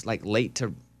Dan was like late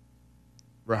to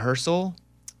rehearsal.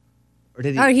 Or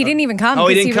did he? Oh, he didn't even come. Oh,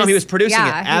 he didn't come. He was producing it. he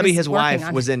Abby, was his working wife,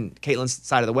 on was it. in Caitlin's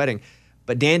side of the wedding.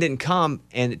 But Dan didn't come,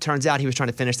 and it turns out he was trying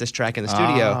to finish this track in the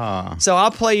studio. So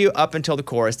I'll play you up until the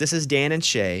chorus. This is Dan and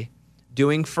Shay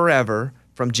doing Forever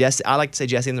from Jesse. I like to say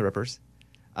Jesse and the Rippers.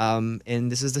 And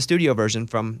this is the studio version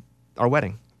from our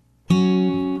wedding.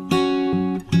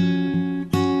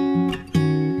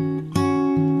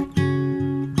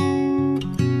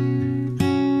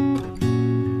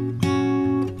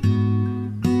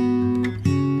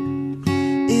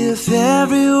 If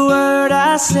every word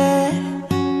I said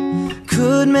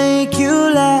could make you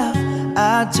laugh,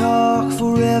 I'd talk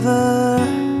forever.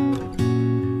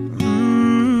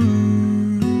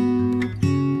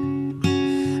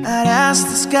 I'd ask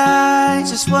the sky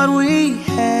just what we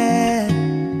had.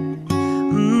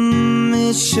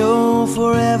 It'd show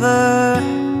forever,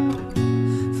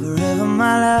 forever,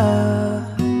 my love.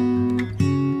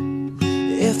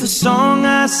 If the song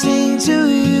I sing to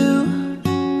you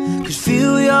could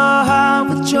fill your heart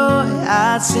with joy,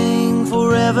 I'd sing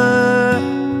forever.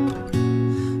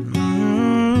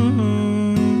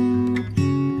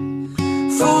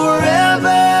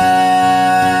 Forever.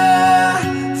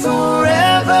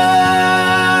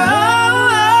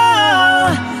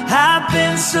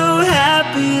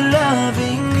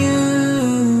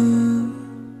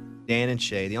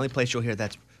 Shay. The only place you'll hear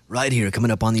that's right here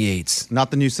coming up on the 8s.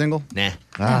 Not the new single? Nah.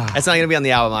 That's not going to be on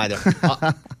the album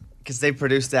either. Because they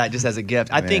produced that just as a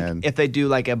gift. I think if they do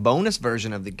like a bonus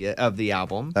version of the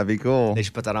album, that'd be cool. They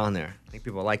should put that on there. I think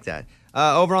people like that.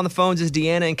 Over on the phones is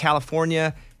Deanna in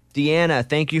California. Deanna,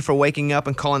 thank you for waking up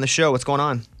and calling the show. What's going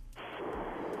on?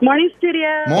 Morning,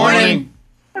 studio. Morning.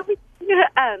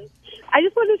 I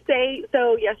just wanted to say,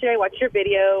 so yesterday I watched your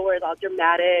video where it's all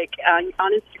dramatic on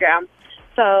Instagram.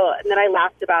 And then I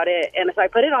laughed about it. And so I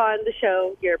put it on the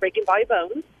show, your Breaking Bobby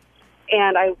Bones.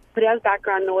 And I put it as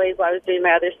background noise while I was doing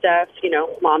my other stuff,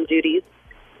 mom duties.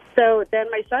 So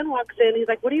then my son walks in. He's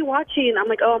like, what are you watching? I'm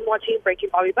like, oh, I'm watching Breaking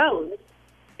Bobby Bones.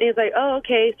 And he's like, oh,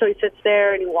 okay. So he sits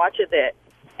there and he watches it.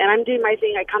 And I'm doing my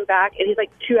thing. I come back, and he's like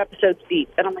 2 episodes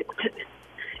deep. And I'm like, what?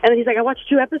 And then he's like, I watched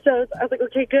 2 episodes. I was like,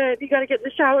 okay, good. You got to get in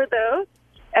the shower, though.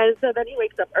 And so then he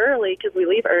wakes up early because we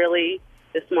leave early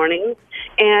this morning.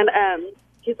 And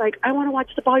he's like, I want to watch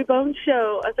the Bobby Bones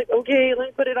show. I was like, okay, let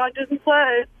me put it on Disney+.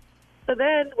 So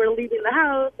then we're leaving the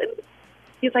house, and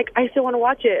he's like, I still want to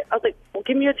watch it. I was like, well,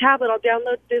 give me your tablet. I'll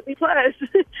download Disney+.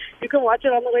 You can watch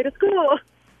it on the way to school.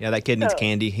 Yeah, that kid needs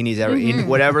candy. He needs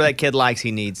whatever that kid likes,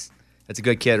 he needs. That's a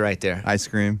good kid right there. Ice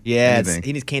cream. Yeah,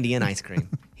 he needs candy and ice cream.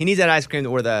 He needs that ice cream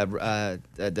where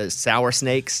the sour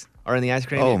snakes are in the ice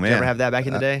cream. Oh, Did man. you ever have that back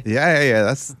in the day? Yeah.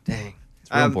 That's dang.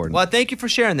 It's real important. Well, thank you for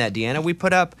sharing that, Deanna. We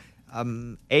put up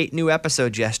 8 new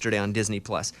episodes yesterday on Disney+.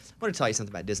 I want to tell you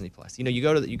something about Disney+. You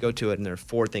go to it, and there are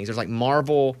 4 things. There's like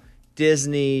Marvel,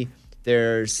 Disney,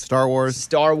 there's Star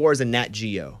Wars, and Nat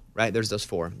Geo. Right? There's those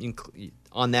 4.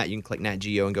 On that, you can click Nat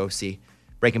Geo and go see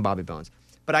Breaking Bobby Bones.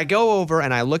 But I go over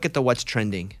and I look at the what's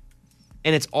trending,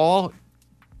 and it's all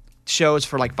shows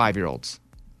for like 5-year-olds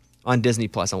on Disney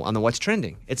Plus on the what's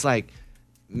trending. It's like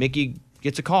Mickey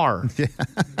gets a car.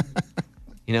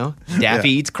 Daffy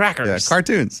eats crackers. Yeah,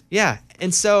 cartoons. Yeah,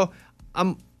 and so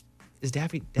is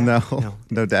Daffy? No,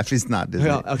 Daffy's not Disney.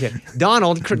 Well, okay,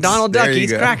 Donald Duck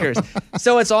eats crackers.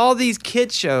 So it's all these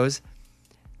kid shows,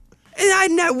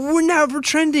 and we're never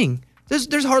trending.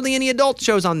 There's hardly any adult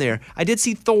shows on there. I did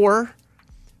see Thor.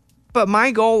 But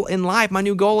my goal in life, my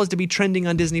new goal is to be trending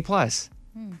on Disney+.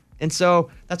 And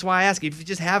so that's why I ask you, if you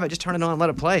just have it, just turn it on and let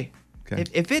it play. Okay.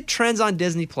 If it trends on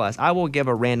Disney+, I will give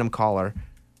a random caller.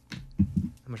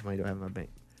 How much money do I have in my bank?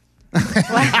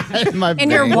 In my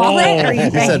bank. Your wallet? Or you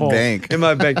said bank. In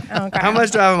my bank. Okay. How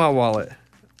much do I have in my wallet?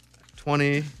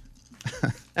 20.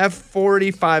 I have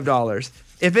 $45.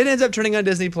 If it ends up turning on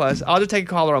Disney+, I'll just take a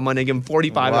caller on Monday and give him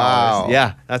 $45. Wow.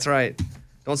 Yeah, that's right.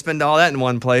 Don't spend all that in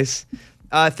one place.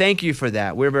 Thank you for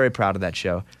that. We're very proud of that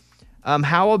show.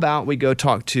 How about we go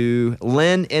talk to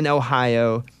Lynn in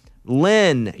Ohio.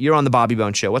 Lynn, you're on the Bobby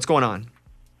Bones Show. What's going on?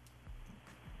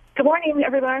 Good morning,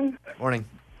 everyone. Morning.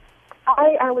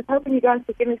 I was hoping you guys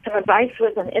could give me some advice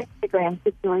with an Instagram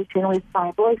situation with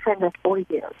my boyfriend of 4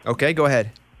 years. Okay, go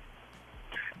ahead.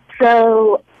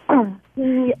 So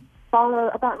he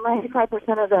follows about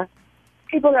 95% of the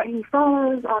people that he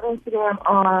follows on Instagram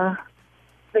are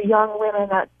the young women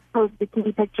that post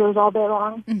bikini pictures all day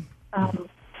long.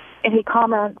 And he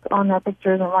comments on their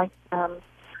pictures and likes them.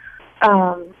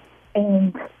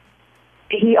 And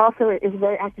he also is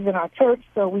very active in our church,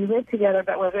 so we live together,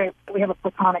 but we have a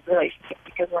platonic relationship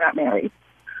because we're not married.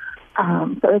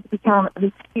 So it's become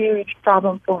this huge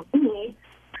problem for me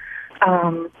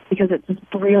because it just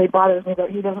really bothers me that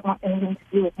he doesn't want anything to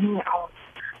do with me at all.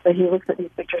 But he looks at these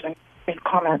pictures and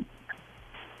comments.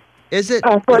 Is it?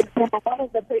 For example,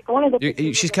 one of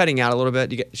the she's cutting out a little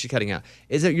bit. She's cutting out.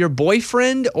 Is it your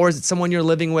boyfriend or is it someone you're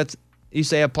living with? You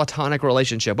say a platonic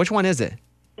relationship. Which one is it?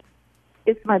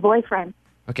 It's my boyfriend.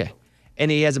 Okay,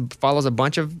 and he follows a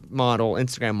bunch of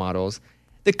Instagram models.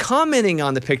 The commenting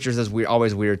on the pictures is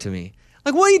always weird to me.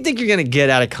 Like, what do you think you're gonna get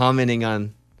out of commenting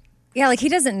on? Yeah, like he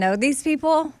doesn't know these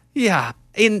people. Yeah.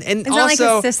 And Is also, that like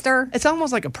his sister? It's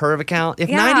almost like a perv account. If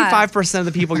Yeah. 95% of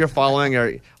the people you're following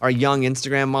are young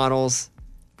Instagram models,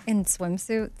 In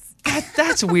swimsuits.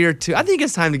 that's weird too. I think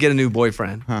it's time to get a new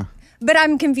boyfriend. Huh. But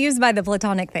I'm confused by the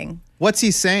platonic thing. What's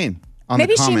he saying on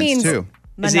Maybe the she comments means too?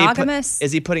 monogamous.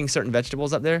 Is he putting certain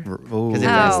vegetables up there? Ooh,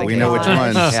 Oh, we know which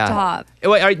gosh. ones. Stop.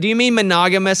 Wait, do you mean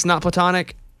monogamous, not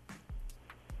platonic?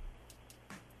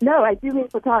 No, I do mean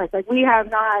platonic. Like, we have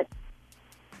not,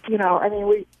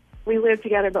 we live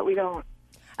together, but we don't.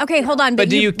 Okay, hold on. But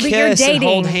do you but you're kiss and dating.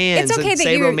 hold hands It's okay and that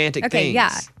say you're, romantic okay, things?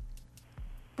 Yeah.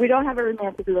 We don't have a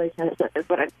romantic relationship, is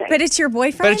what I'm saying. But it's your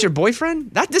boyfriend? But it's your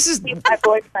boyfriend? He's my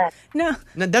boyfriend. No.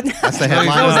 That's the headline.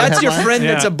 No, on the that's your headline? friend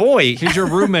that's a boy. He's your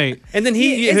roommate. And then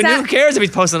Is who that- cares if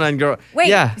he's posting on girl? Wait,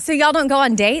 Yeah. so y'all don't go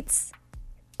on dates?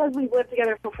 Because we've lived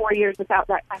together for 4 years without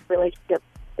that kind of relationship.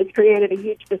 It's created a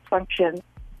huge dysfunction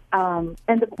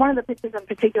One of the pictures in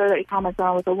particular that he comments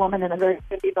on was a woman in a very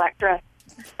skimpy black dress,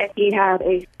 and he had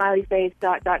a smiley face, ...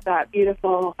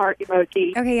 beautiful heart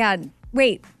emoji. Okay, yeah.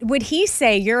 Wait, would he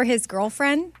say you're his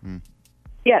girlfriend?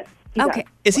 Yes. Okay.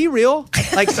 Is he real?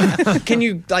 Like, can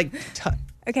you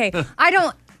Okay,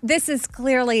 this is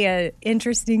clearly an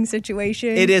interesting situation.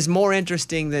 It is more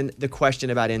interesting than the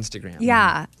question about Instagram.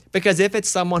 Yeah. Because if it's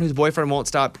someone whose boyfriend won't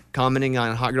stop commenting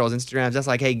on hot girls' Instagrams, that's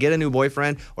like, hey, get a new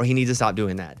boyfriend or he needs to stop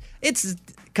doing that. It's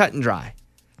cut and dry.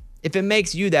 If it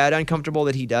makes you that uncomfortable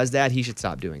that he does that, he should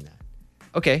stop doing that.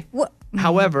 Okay.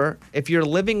 However, if you're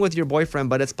living with your boyfriend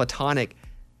but it's platonic,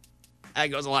 that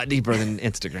goes a lot deeper than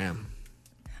Instagram.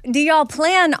 Do y'all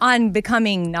plan on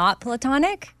becoming not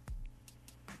platonic?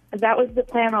 That was the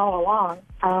plan all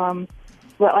along.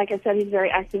 But like I said, he's very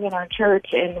active in our church,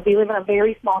 and we live in a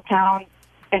very small town.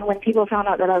 And when people found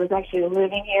out that I was actually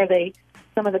living here,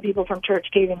 some of the people from church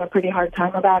gave him a pretty hard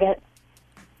time about it.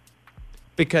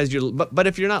 Because but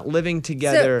if you're not living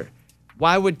together,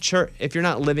 why would church? If you're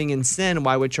not living in sin,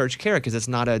 why would church care? Because it's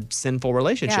not a sinful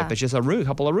relationship. Yeah. It's just a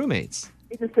couple of roommates.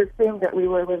 He just assumed that we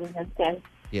were living in sin.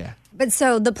 Yeah. But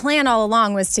so the plan all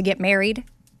along was to get married?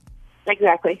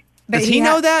 Exactly. Does he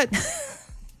know that?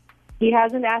 He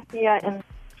hasn't asked me yet, and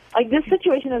like this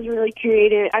situation has really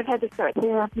created. I've had to start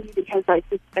therapy because I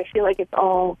feel like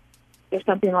there's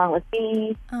something wrong with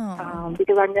me.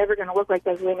 Because I'm never going to look like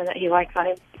those women that he likes on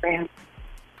Instagram.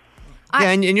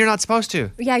 And you're not supposed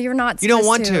to. Yeah, you're not. You don't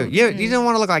want to. You don't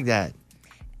want to look like that.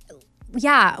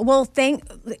 Yeah. Well,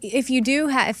 if you do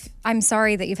have, I'm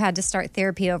sorry that you've had to start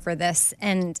therapy over this.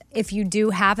 And if you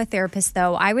do have a therapist,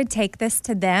 though, I would take this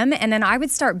to them and then I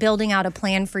would start building out a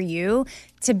plan for you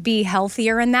to be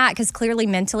healthier in that, because clearly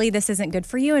mentally this isn't good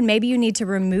for you. And maybe you need to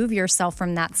remove yourself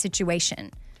from that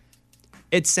situation.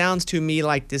 It sounds to me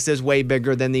like this is way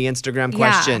bigger than the Instagram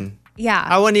question. Yeah.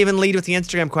 I wouldn't even lead with the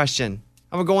Instagram question.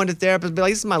 I would go into therapist and be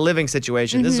like, this is my living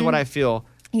situation. This is what I feel.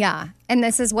 Yeah. And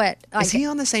this is what... Is he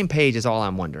on the same page is all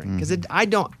I'm wondering. Because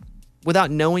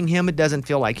without knowing him, it doesn't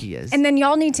feel like he is. And then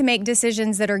y'all need to make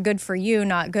decisions that are good for you,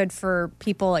 not good for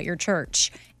people at your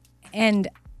church. And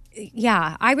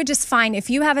yeah, I would just find if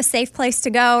you have a safe place to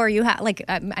go, or you have like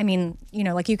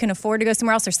you can afford to go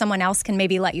somewhere else, or someone else can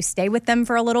maybe let you stay with them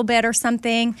for a little bit or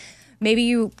something. Maybe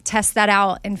you test that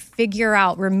out and figure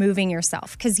out removing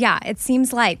yourself. Because yeah, it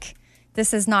seems like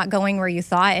this is not going where you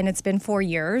thought, and it's been 4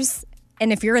 years.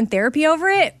 And if you're in therapy over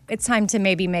it, it's time to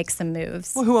maybe make some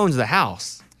moves. Well, who owns the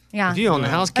house? Yeah. If you own the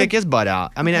house, kick his butt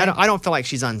out. I mean, I don't feel like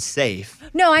she's unsafe.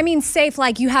 No, I mean safe,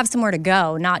 like you have somewhere to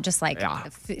go, not just like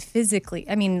physically.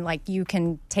 I mean, like you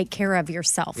can take care of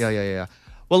yourself. Yeah.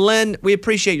 Well, Lynn, we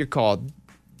appreciate your call.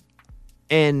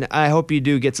 And I hope you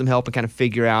do get some help and kind of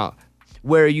figure out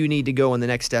where you need to go in the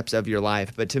next steps of your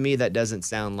life. But to me, that doesn't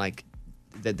sound like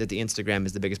that the Instagram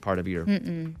is the biggest part of your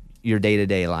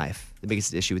day-to-day life, the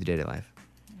biggest issue with your day-to-day life.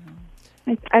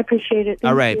 I appreciate it.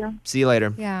 All right. You. See you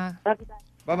later. Yeah.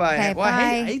 Bye-bye. Okay, Well,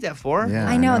 I hate that for her. Yeah,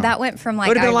 I know. That went from like... It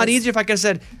would have been a lot easier if I could have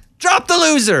said, drop the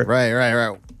loser.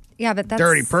 Right. Yeah, but that's...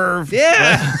 Dirty perv.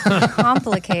 Yeah.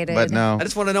 complicated. But no. I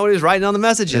just want to know what he was writing on the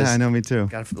messages. Yeah, I know, me too.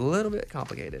 Got a little bit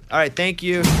complicated. All right, thank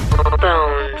you.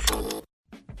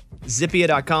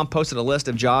 Zippia.com posted a list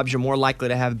of jobs you're more likely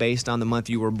to have based on the month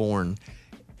you were born.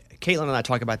 Caitlin and I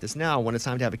talk about this now. When it's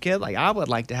time to have a kid, like I would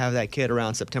like to have that kid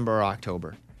around September or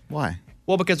October. Why?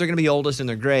 Well, because they're going to be oldest in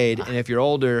their grade, and if you're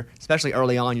older, especially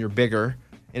early on, you're bigger.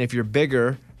 And if you're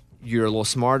bigger, you're a little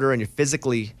smarter and you're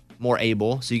physically more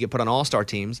able, so you get put on all-star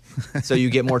teams, so you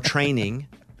get more training.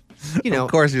 You know,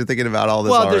 of course, you're thinking about all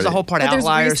this. Well, already. there's a whole part of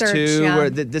outliers too, where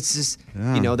this is,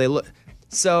 Yeah. they look.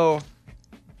 So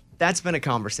that's been a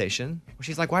conversation. Where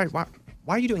she's like, why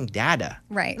are you doing data?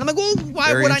 Right. And I'm like, well,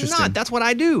 why Very would I interesting. not? That's what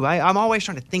I do. I'm always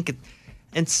trying to think.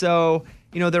 And so,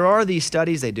 there are these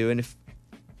studies they do. And if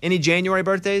any January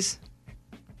birthdays?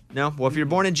 No? Well, if you're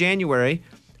born in January,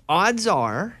 odds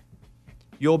are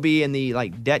you'll be in the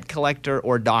debt collector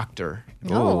or doctor.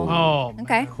 Oh.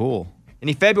 Okay. Cool.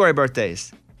 Any February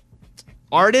birthdays?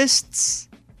 Artists.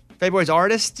 February's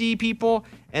artisty people,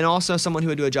 and also someone who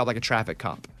would do a job like a traffic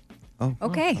cop. Oh.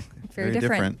 Okay. Very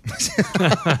different.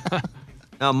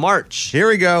 March. Here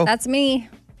we go. That's me.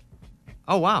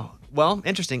 Oh, wow. Well,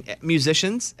 interesting.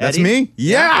 Musicians. That's Eddie? me?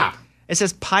 Yeah. It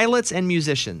says pilots and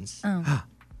musicians. Oh.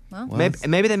 Well,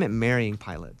 Maybe they meant marrying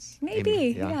pilots.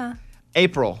 maybe. Yeah.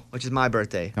 April, which is my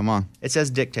birthday. Come on. It says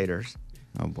dictators.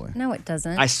 Oh, boy. No, it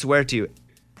doesn't. I swear to you,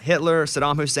 Hitler,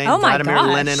 Saddam Hussein, Oh my Vladimir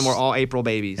gosh. Lenin were all April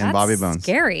babies. And Bobby Bones.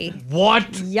 Scary. What?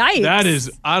 Yikes. That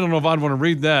is, I don't know if I'd want to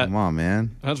read that. Come on,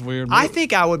 man. That's weird. I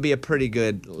think I would be a pretty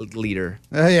good leader.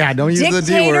 Yeah, don't use the D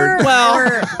Dictator? word.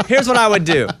 Well, here's what I would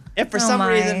do. If for some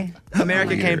reason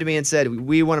America came to me and said,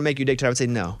 we want to make you dictator, I would say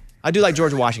no. I do like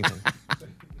George Washington.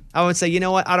 I would say, you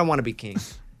know what? I don't want to be king.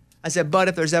 I said, but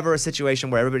if there's ever a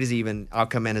situation where everybody's even, I'll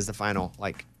come in as the final,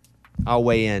 like, I'll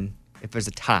weigh in if there's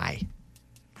a tie.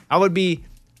 I would be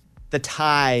the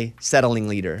tie settling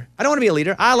leader. I don't want to be a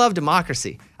leader. I love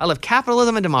democracy. I love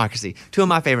capitalism and democracy. Two of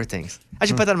my favorite things. I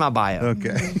should put that in my bio.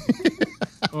 Okay.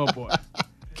 Oh, boy.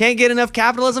 Can't get enough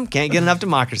capitalism, can't get enough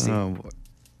democracy. Oh, boy.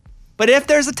 But if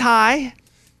there's a tie,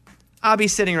 I'll be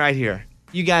sitting right here.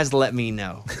 You guys let me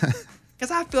know. Because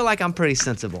I feel like I'm pretty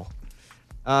sensible.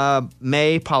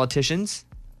 May, politicians.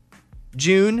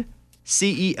 June,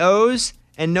 CEOs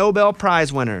and Nobel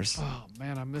Prize winners. Oh,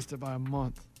 man, I missed it by a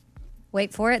month.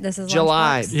 Wait for it. This is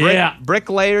July, Lunchbox.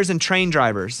 bricklayers and train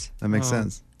drivers. That makes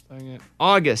sense. Dang it.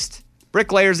 August,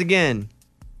 bricklayers again.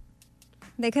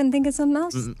 They couldn't think of something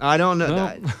else? I don't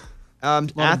know. No.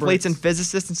 Athletes and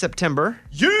physicists in September.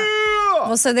 Yeah!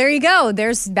 Well, so there you go.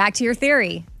 There's back to your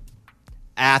theory.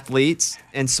 Athletes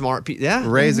and smart people. Yeah.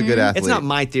 Ray's a good athlete. It's not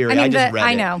my theory. I mean, I just but read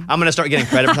I it. know. I'm going to start getting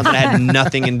credit for something I had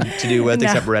nothing to do with No.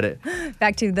 except Reddit.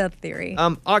 Back to the theory.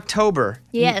 October.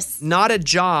 Yes. Not a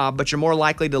job, but you're more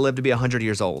likely to live to be 100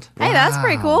 years old. Hey, that's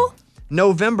pretty cool.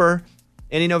 November.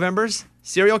 Any Novembers?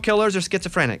 Serial killers or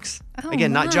schizophrenics. Oh,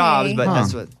 Again, not my. jobs, but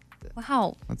that's what.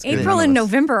 Wow. That's good. April and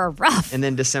November are rough. And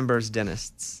then December's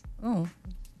dentists. Oh.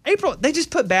 April, they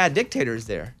just put bad dictators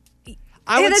there.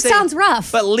 Yeah, that sounds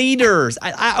rough. But leaders.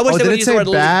 I wish Oh, they did would it use say the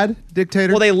word bad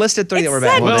dictator? Well, they listed three that were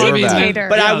bad. Well, they were bad. dictator.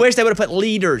 But I Yeah. wish they would have put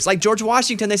leaders. Like George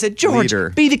Washington, they said, George,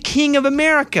 Leader. be the king of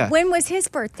America. When was his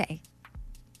birthday?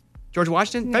 George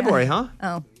Washington? Yeah. February, huh?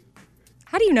 Oh.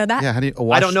 How do you know that? Yeah, how do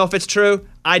you? I don't know if it's true.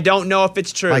 I don't know if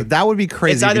it's true. Like that would be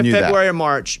crazy. It's if either you knew February that. or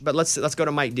March, but let's go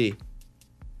to Mike D.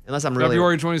 Unless I'm really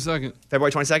February 22nd.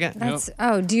 February 22nd? That's,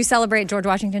 oh, do you celebrate George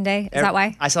Washington Day? Is that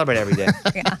why? I celebrate every day.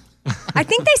 Yeah. I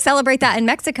think they celebrate that in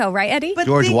Mexico, right, Eddie? But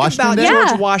George think Washington about Day? George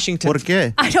Yeah. Washington. ¿Por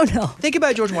qué? I don't know. Think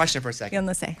about George Washington for a second. You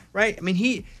want to say? Right? I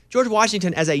mean, George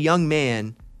Washington as a young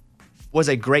man was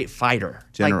a great fighter.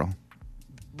 General.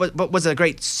 But was a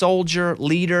great soldier,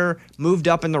 leader, moved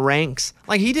up in the ranks.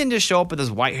 Like he didn't just show up with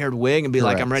his white-haired wig and be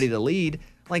like, Correct. I'm ready to lead.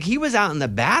 Like he was out in the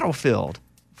battlefield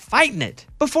fighting it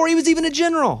before he was even a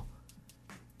general.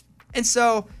 And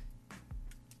so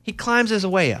he climbs his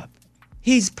way up.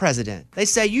 He's president. They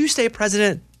say, you stay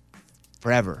president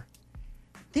forever.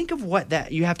 Think of what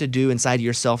that you have to do inside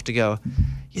yourself to go,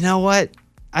 you know what?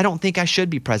 I don't think I should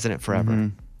be president forever.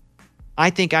 Mm-hmm. I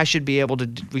think I should be able to,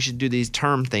 we should do these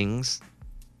term things.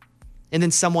 And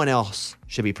then someone else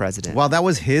should be president. Wow, that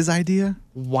was his idea?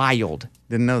 Wild.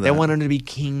 Didn't know that. They wanted him to be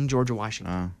King George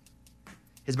Washington.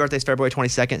 His birthday's February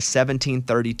 22nd,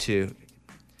 1732.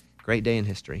 Great day in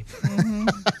history.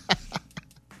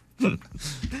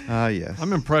 Yes.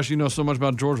 I'm impressed you know so much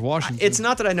about George Washington. It's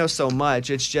not that I know so much.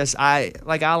 It's just I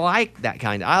like that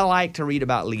kind. I like to read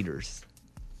about leaders.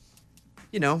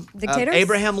 You know, Dictators?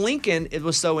 Abraham Lincoln. It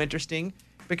was so interesting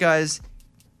because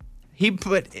he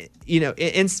put,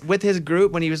 in with his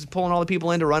group when he was pulling all the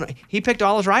people in to run. He picked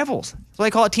all his rivals. That's why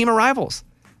they call it team of rivals.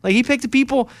 Like he picked the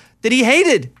people that he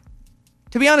hated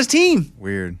to be on his team.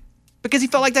 Weird. Because he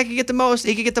felt like that could get the most.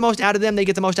 He could get the most out of them. They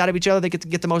get the most out of each other. They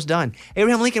get the most done.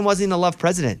 Abraham Lincoln wasn't even a loved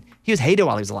president. He was hated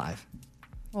while he was alive.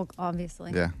 Well,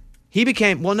 obviously. Yeah. He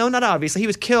became, well, no, not obviously. He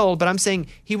was killed, but I'm saying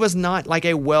he was not like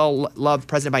a well-loved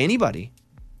president by anybody.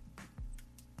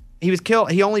 He was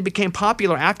killed. He only became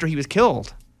popular after he was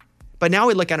killed. But now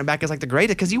we look at him back as like the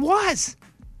greatest because he was.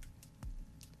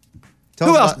 Tell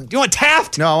Who us else? about- Do you want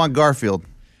Taft? No, I want Garfield.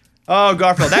 Oh,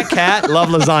 Garfield. That cat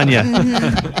loved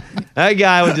lasagna. That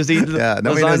guy would just eat nobody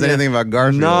knows lasagna anything about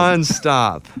Garfield.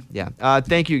 nonstop. Yeah.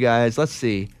 Thank you, guys. Let's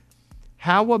see.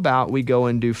 How about we go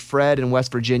and do Fred in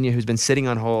West Virginia, who's been sitting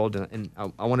on hold, and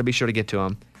I want to be sure to get to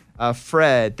him.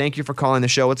 Fred, thank you for calling the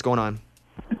show. What's going on?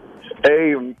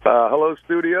 Hey, hello,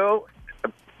 studio.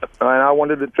 And I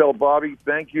wanted to tell Bobby,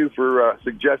 thank you for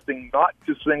suggesting not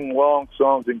to sing long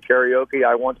songs in karaoke.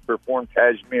 I once performed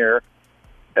Kashmir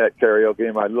at karaoke,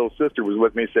 and my little sister was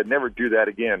with me and said, never do that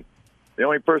again. The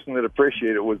only person that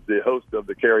appreciated it was the host of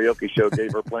the karaoke show,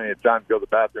 gave her plenty of time to go to the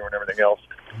bathroom and everything else.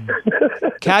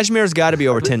 Kashmir's got to be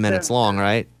over 10 minutes long,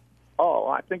 right? Oh,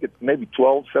 I think it's maybe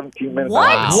 12, 17 minutes. What?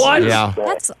 Wow. What? Yeah.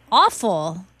 That's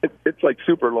awful. It's like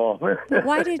super long.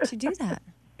 Why did you do that?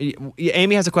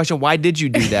 Amy has a question. Why did you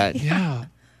do that? Yeah.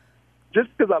 Just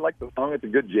because I like the song, it's a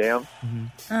good jam.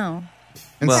 Oh.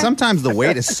 And sometimes the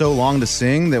wait is so long to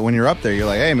sing that when you're up there, you're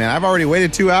like, hey, man, I've already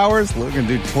waited 2 hours. We're going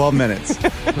to do 12 minutes.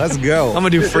 Let's go. I'm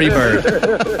going to do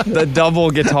Freebird, the double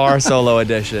guitar solo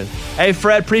edition. Hey,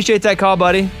 Fred, appreciate that call,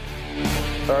 buddy.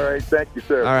 All right. Thank you,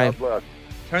 sir. All right. God bless.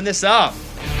 Turn this up.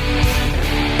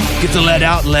 Get the lead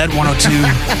out, lead 102. Get the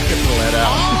lead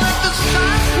out.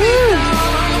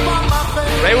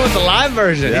 Ray wants the live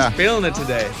version. Yeah. He's feeling it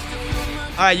today.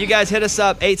 All right, you guys hit us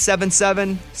up,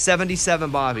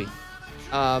 877-77-Bobby.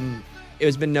 It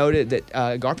has been noted that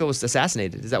Garfield was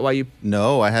assassinated. Is that why you...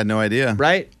 No, I had no idea.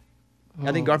 Right?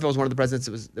 I think Garfield was one of the presidents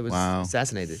that was Wow.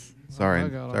 assassinated. Sorry.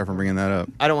 Sorry for bringing that up.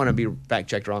 I don't want to be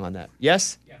fact-checked wrong on that.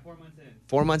 Yes? Yeah, 4 months in.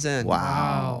 4 months in.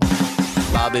 Wow.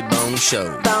 Bobby Bone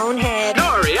Show. Bonehead.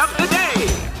 Story of the day.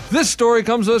 This story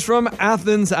comes to us from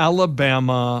Athens,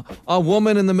 Alabama. A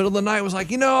woman in the middle of the night was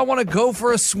like, I want to go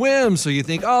for a swim. So you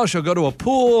think, she'll go to a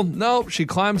pool. Nope, she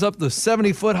climbs up the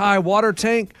 70-foot high water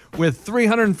tank with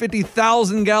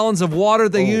 350,000 gallons of water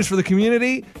they use for the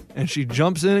community, and she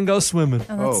jumps in and goes swimming.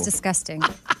 Oh, that's disgusting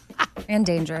and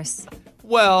dangerous.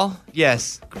 Well,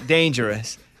 yes,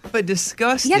 dangerous, but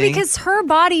disgusting. Yeah, because her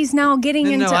body's now getting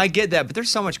into... No, I get that, but there's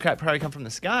so much crap probably come from the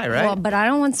sky, right? Well, but I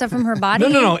don't want stuff from her body.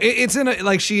 No. It's in a,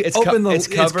 like she opened it's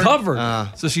covered? It's covered.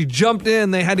 So she jumped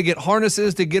in. They had to get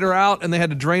harnesses to get her out, and they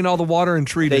had to drain all the water and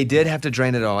treat it. They did have to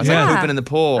drain it all. It's Yeah. like pooping in the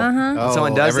pool. Uh-huh. When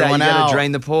someone does that, you got out. to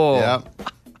drain the pool. Yep.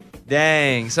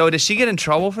 Dang. So does she get in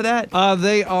trouble for that?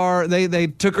 They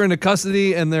took her into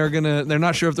custody, and they're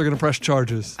not sure if they're gonna press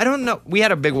charges. I don't know. We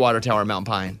had a big water tower at Mount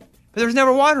Pine, but there was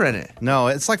never water in it. No,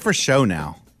 it's like for show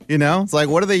now. It's like,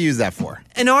 what do they use that for?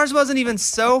 And ours wasn't even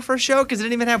so for show because it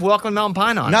didn't even have Welcome Mountain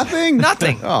Pine on it. Nothing?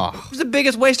 Nothing. Oh. It was the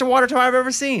biggest waste of water tower I've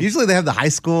ever seen. Usually they have the high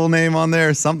school name on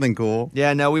there, something cool.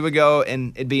 Yeah, no, we would go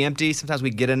and it'd be empty. Sometimes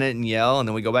we'd get in it and yell, and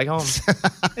then we'd go back home.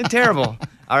 It's terrible.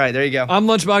 All right, there you go. I'm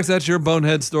Lunchbox. That's your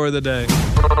bonehead story of the day.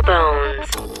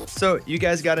 So you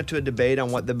guys got into a debate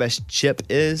on what the best chip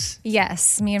is?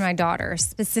 Yes, me and my daughter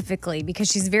specifically, because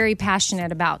she's very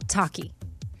passionate about Taki.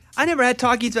 I never had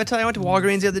Takis, but I tell you, I went to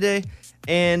Walgreens the other day,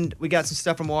 and we got some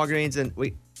stuff from Walgreens, and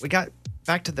we got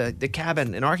back to the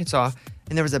cabin in Arkansas,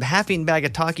 and there was a half-eaten bag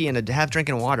of Taki and a half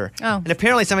drinking water. Oh. And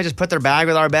apparently somebody just put their bag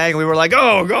with our bag, and we were like,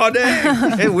 oh, god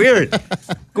dang. It's weird.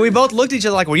 We both looked at each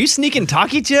other like, were you sneaking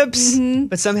Taki chips? Mm-hmm.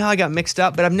 But somehow I got mixed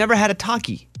up, but I've never had a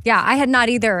Taki. Yeah, I had not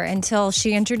either until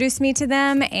she introduced me to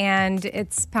them, and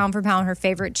it's pound for pound her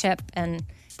favorite chip. And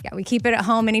yeah, we keep it at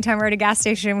home. Anytime we're at a gas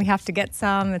station, we have to get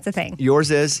some. It's a thing. Yours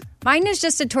is? Mine is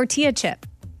just a tortilla chip.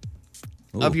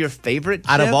 Of your favorite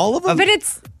Out chip? of all of them? But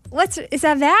it's, is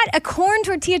that? A corn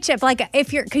tortilla chip. Like,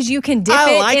 because you can dip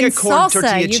I it like in a corn salsa.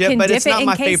 tortilla You chip, can but dip it's it not in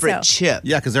my queso. favorite chip.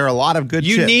 Yeah, because there are a lot of good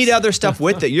You chips. need other stuff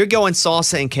with it. You're going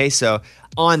salsa and queso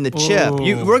on the chip.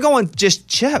 We're going just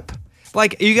chip.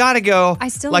 Like, you got to go I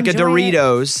still like a enjoy it.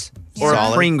 Doritos or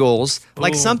Solid. a Pringles,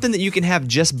 like Ooh. something that you can have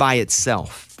just by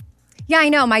itself. Yeah, I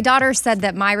know. My daughter said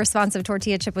that my response of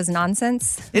tortilla chip was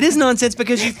nonsense. It is nonsense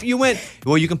because you went,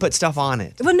 well, you can put stuff on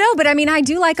it. Well, no, but I mean, I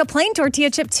do like a plain tortilla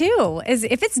chip too.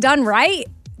 If it's done right,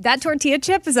 that tortilla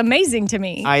chip is amazing to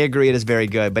me. I agree it is very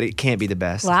good, but it can't be the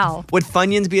best. Wow. Would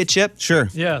Funyuns be a chip? Sure.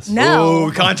 Yes. No.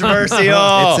 Ooh, controversial.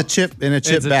 It's a chip in a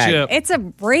chip It's a bag. chip. It's a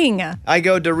ring. I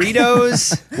go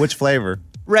Doritos, Which flavor?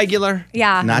 regular.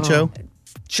 Yeah. Nacho?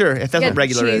 Sure, if that's Yeah, what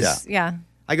regular cheese. is. Yeah.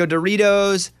 I go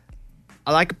Doritos.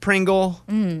 I like a Pringle.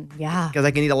 Yeah. Because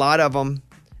I can eat a lot of them,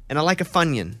 and I like a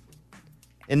Funyun.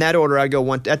 In that order, I go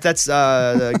one. That's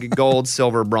the gold,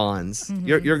 silver, bronze.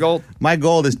 Your gold. My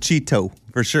gold is Cheeto,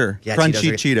 for sure. Yeah, Crunchy Cheetos are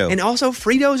good. Cheeto. And also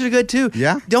Fritos are good too.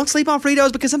 Yeah? Don't sleep on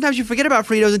Fritos because sometimes you forget about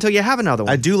Fritos until you have another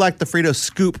one. I do like the Frito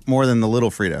scoop more than the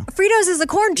little Frito. Fritos is a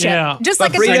corn chip, Yeah. just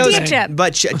But like a Fritos- tortilla chip.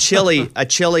 But a chili.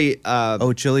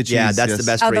 Chili cheese. Yeah, that's yes. the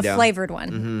best Oh, Frito. the flavored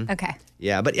one. Okay.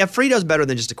 Yeah, but yeah, Fritos better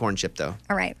than just a corn chip though,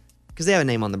 All right. because they have a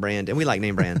name on the brand, and we like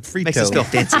name brand. Frito. Makes us feel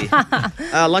fancy.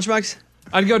 Lunchbox.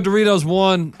 I'd go Doritos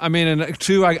 1. I mean, and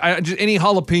 2, I just any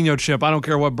jalapeno chip. I don't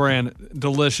care what brand.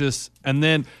 Delicious. And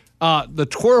then the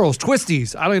Twirls,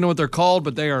 Twisties. I don't even know what they're called,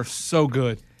 but they are so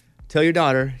good. Tell your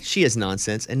daughter she is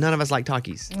nonsense, and none of us like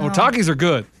Takis, Oh, Takis are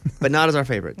good. but not as our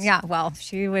favorites. Yeah, well,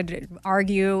 she would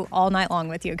argue all night long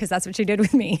with you because that's what she did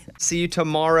with me. See you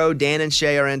tomorrow. Dan and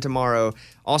Shay are in tomorrow.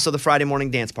 Also, the Friday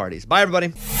morning dance parties. Bye, everybody.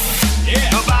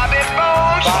 The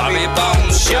Bobby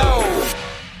Bones Show.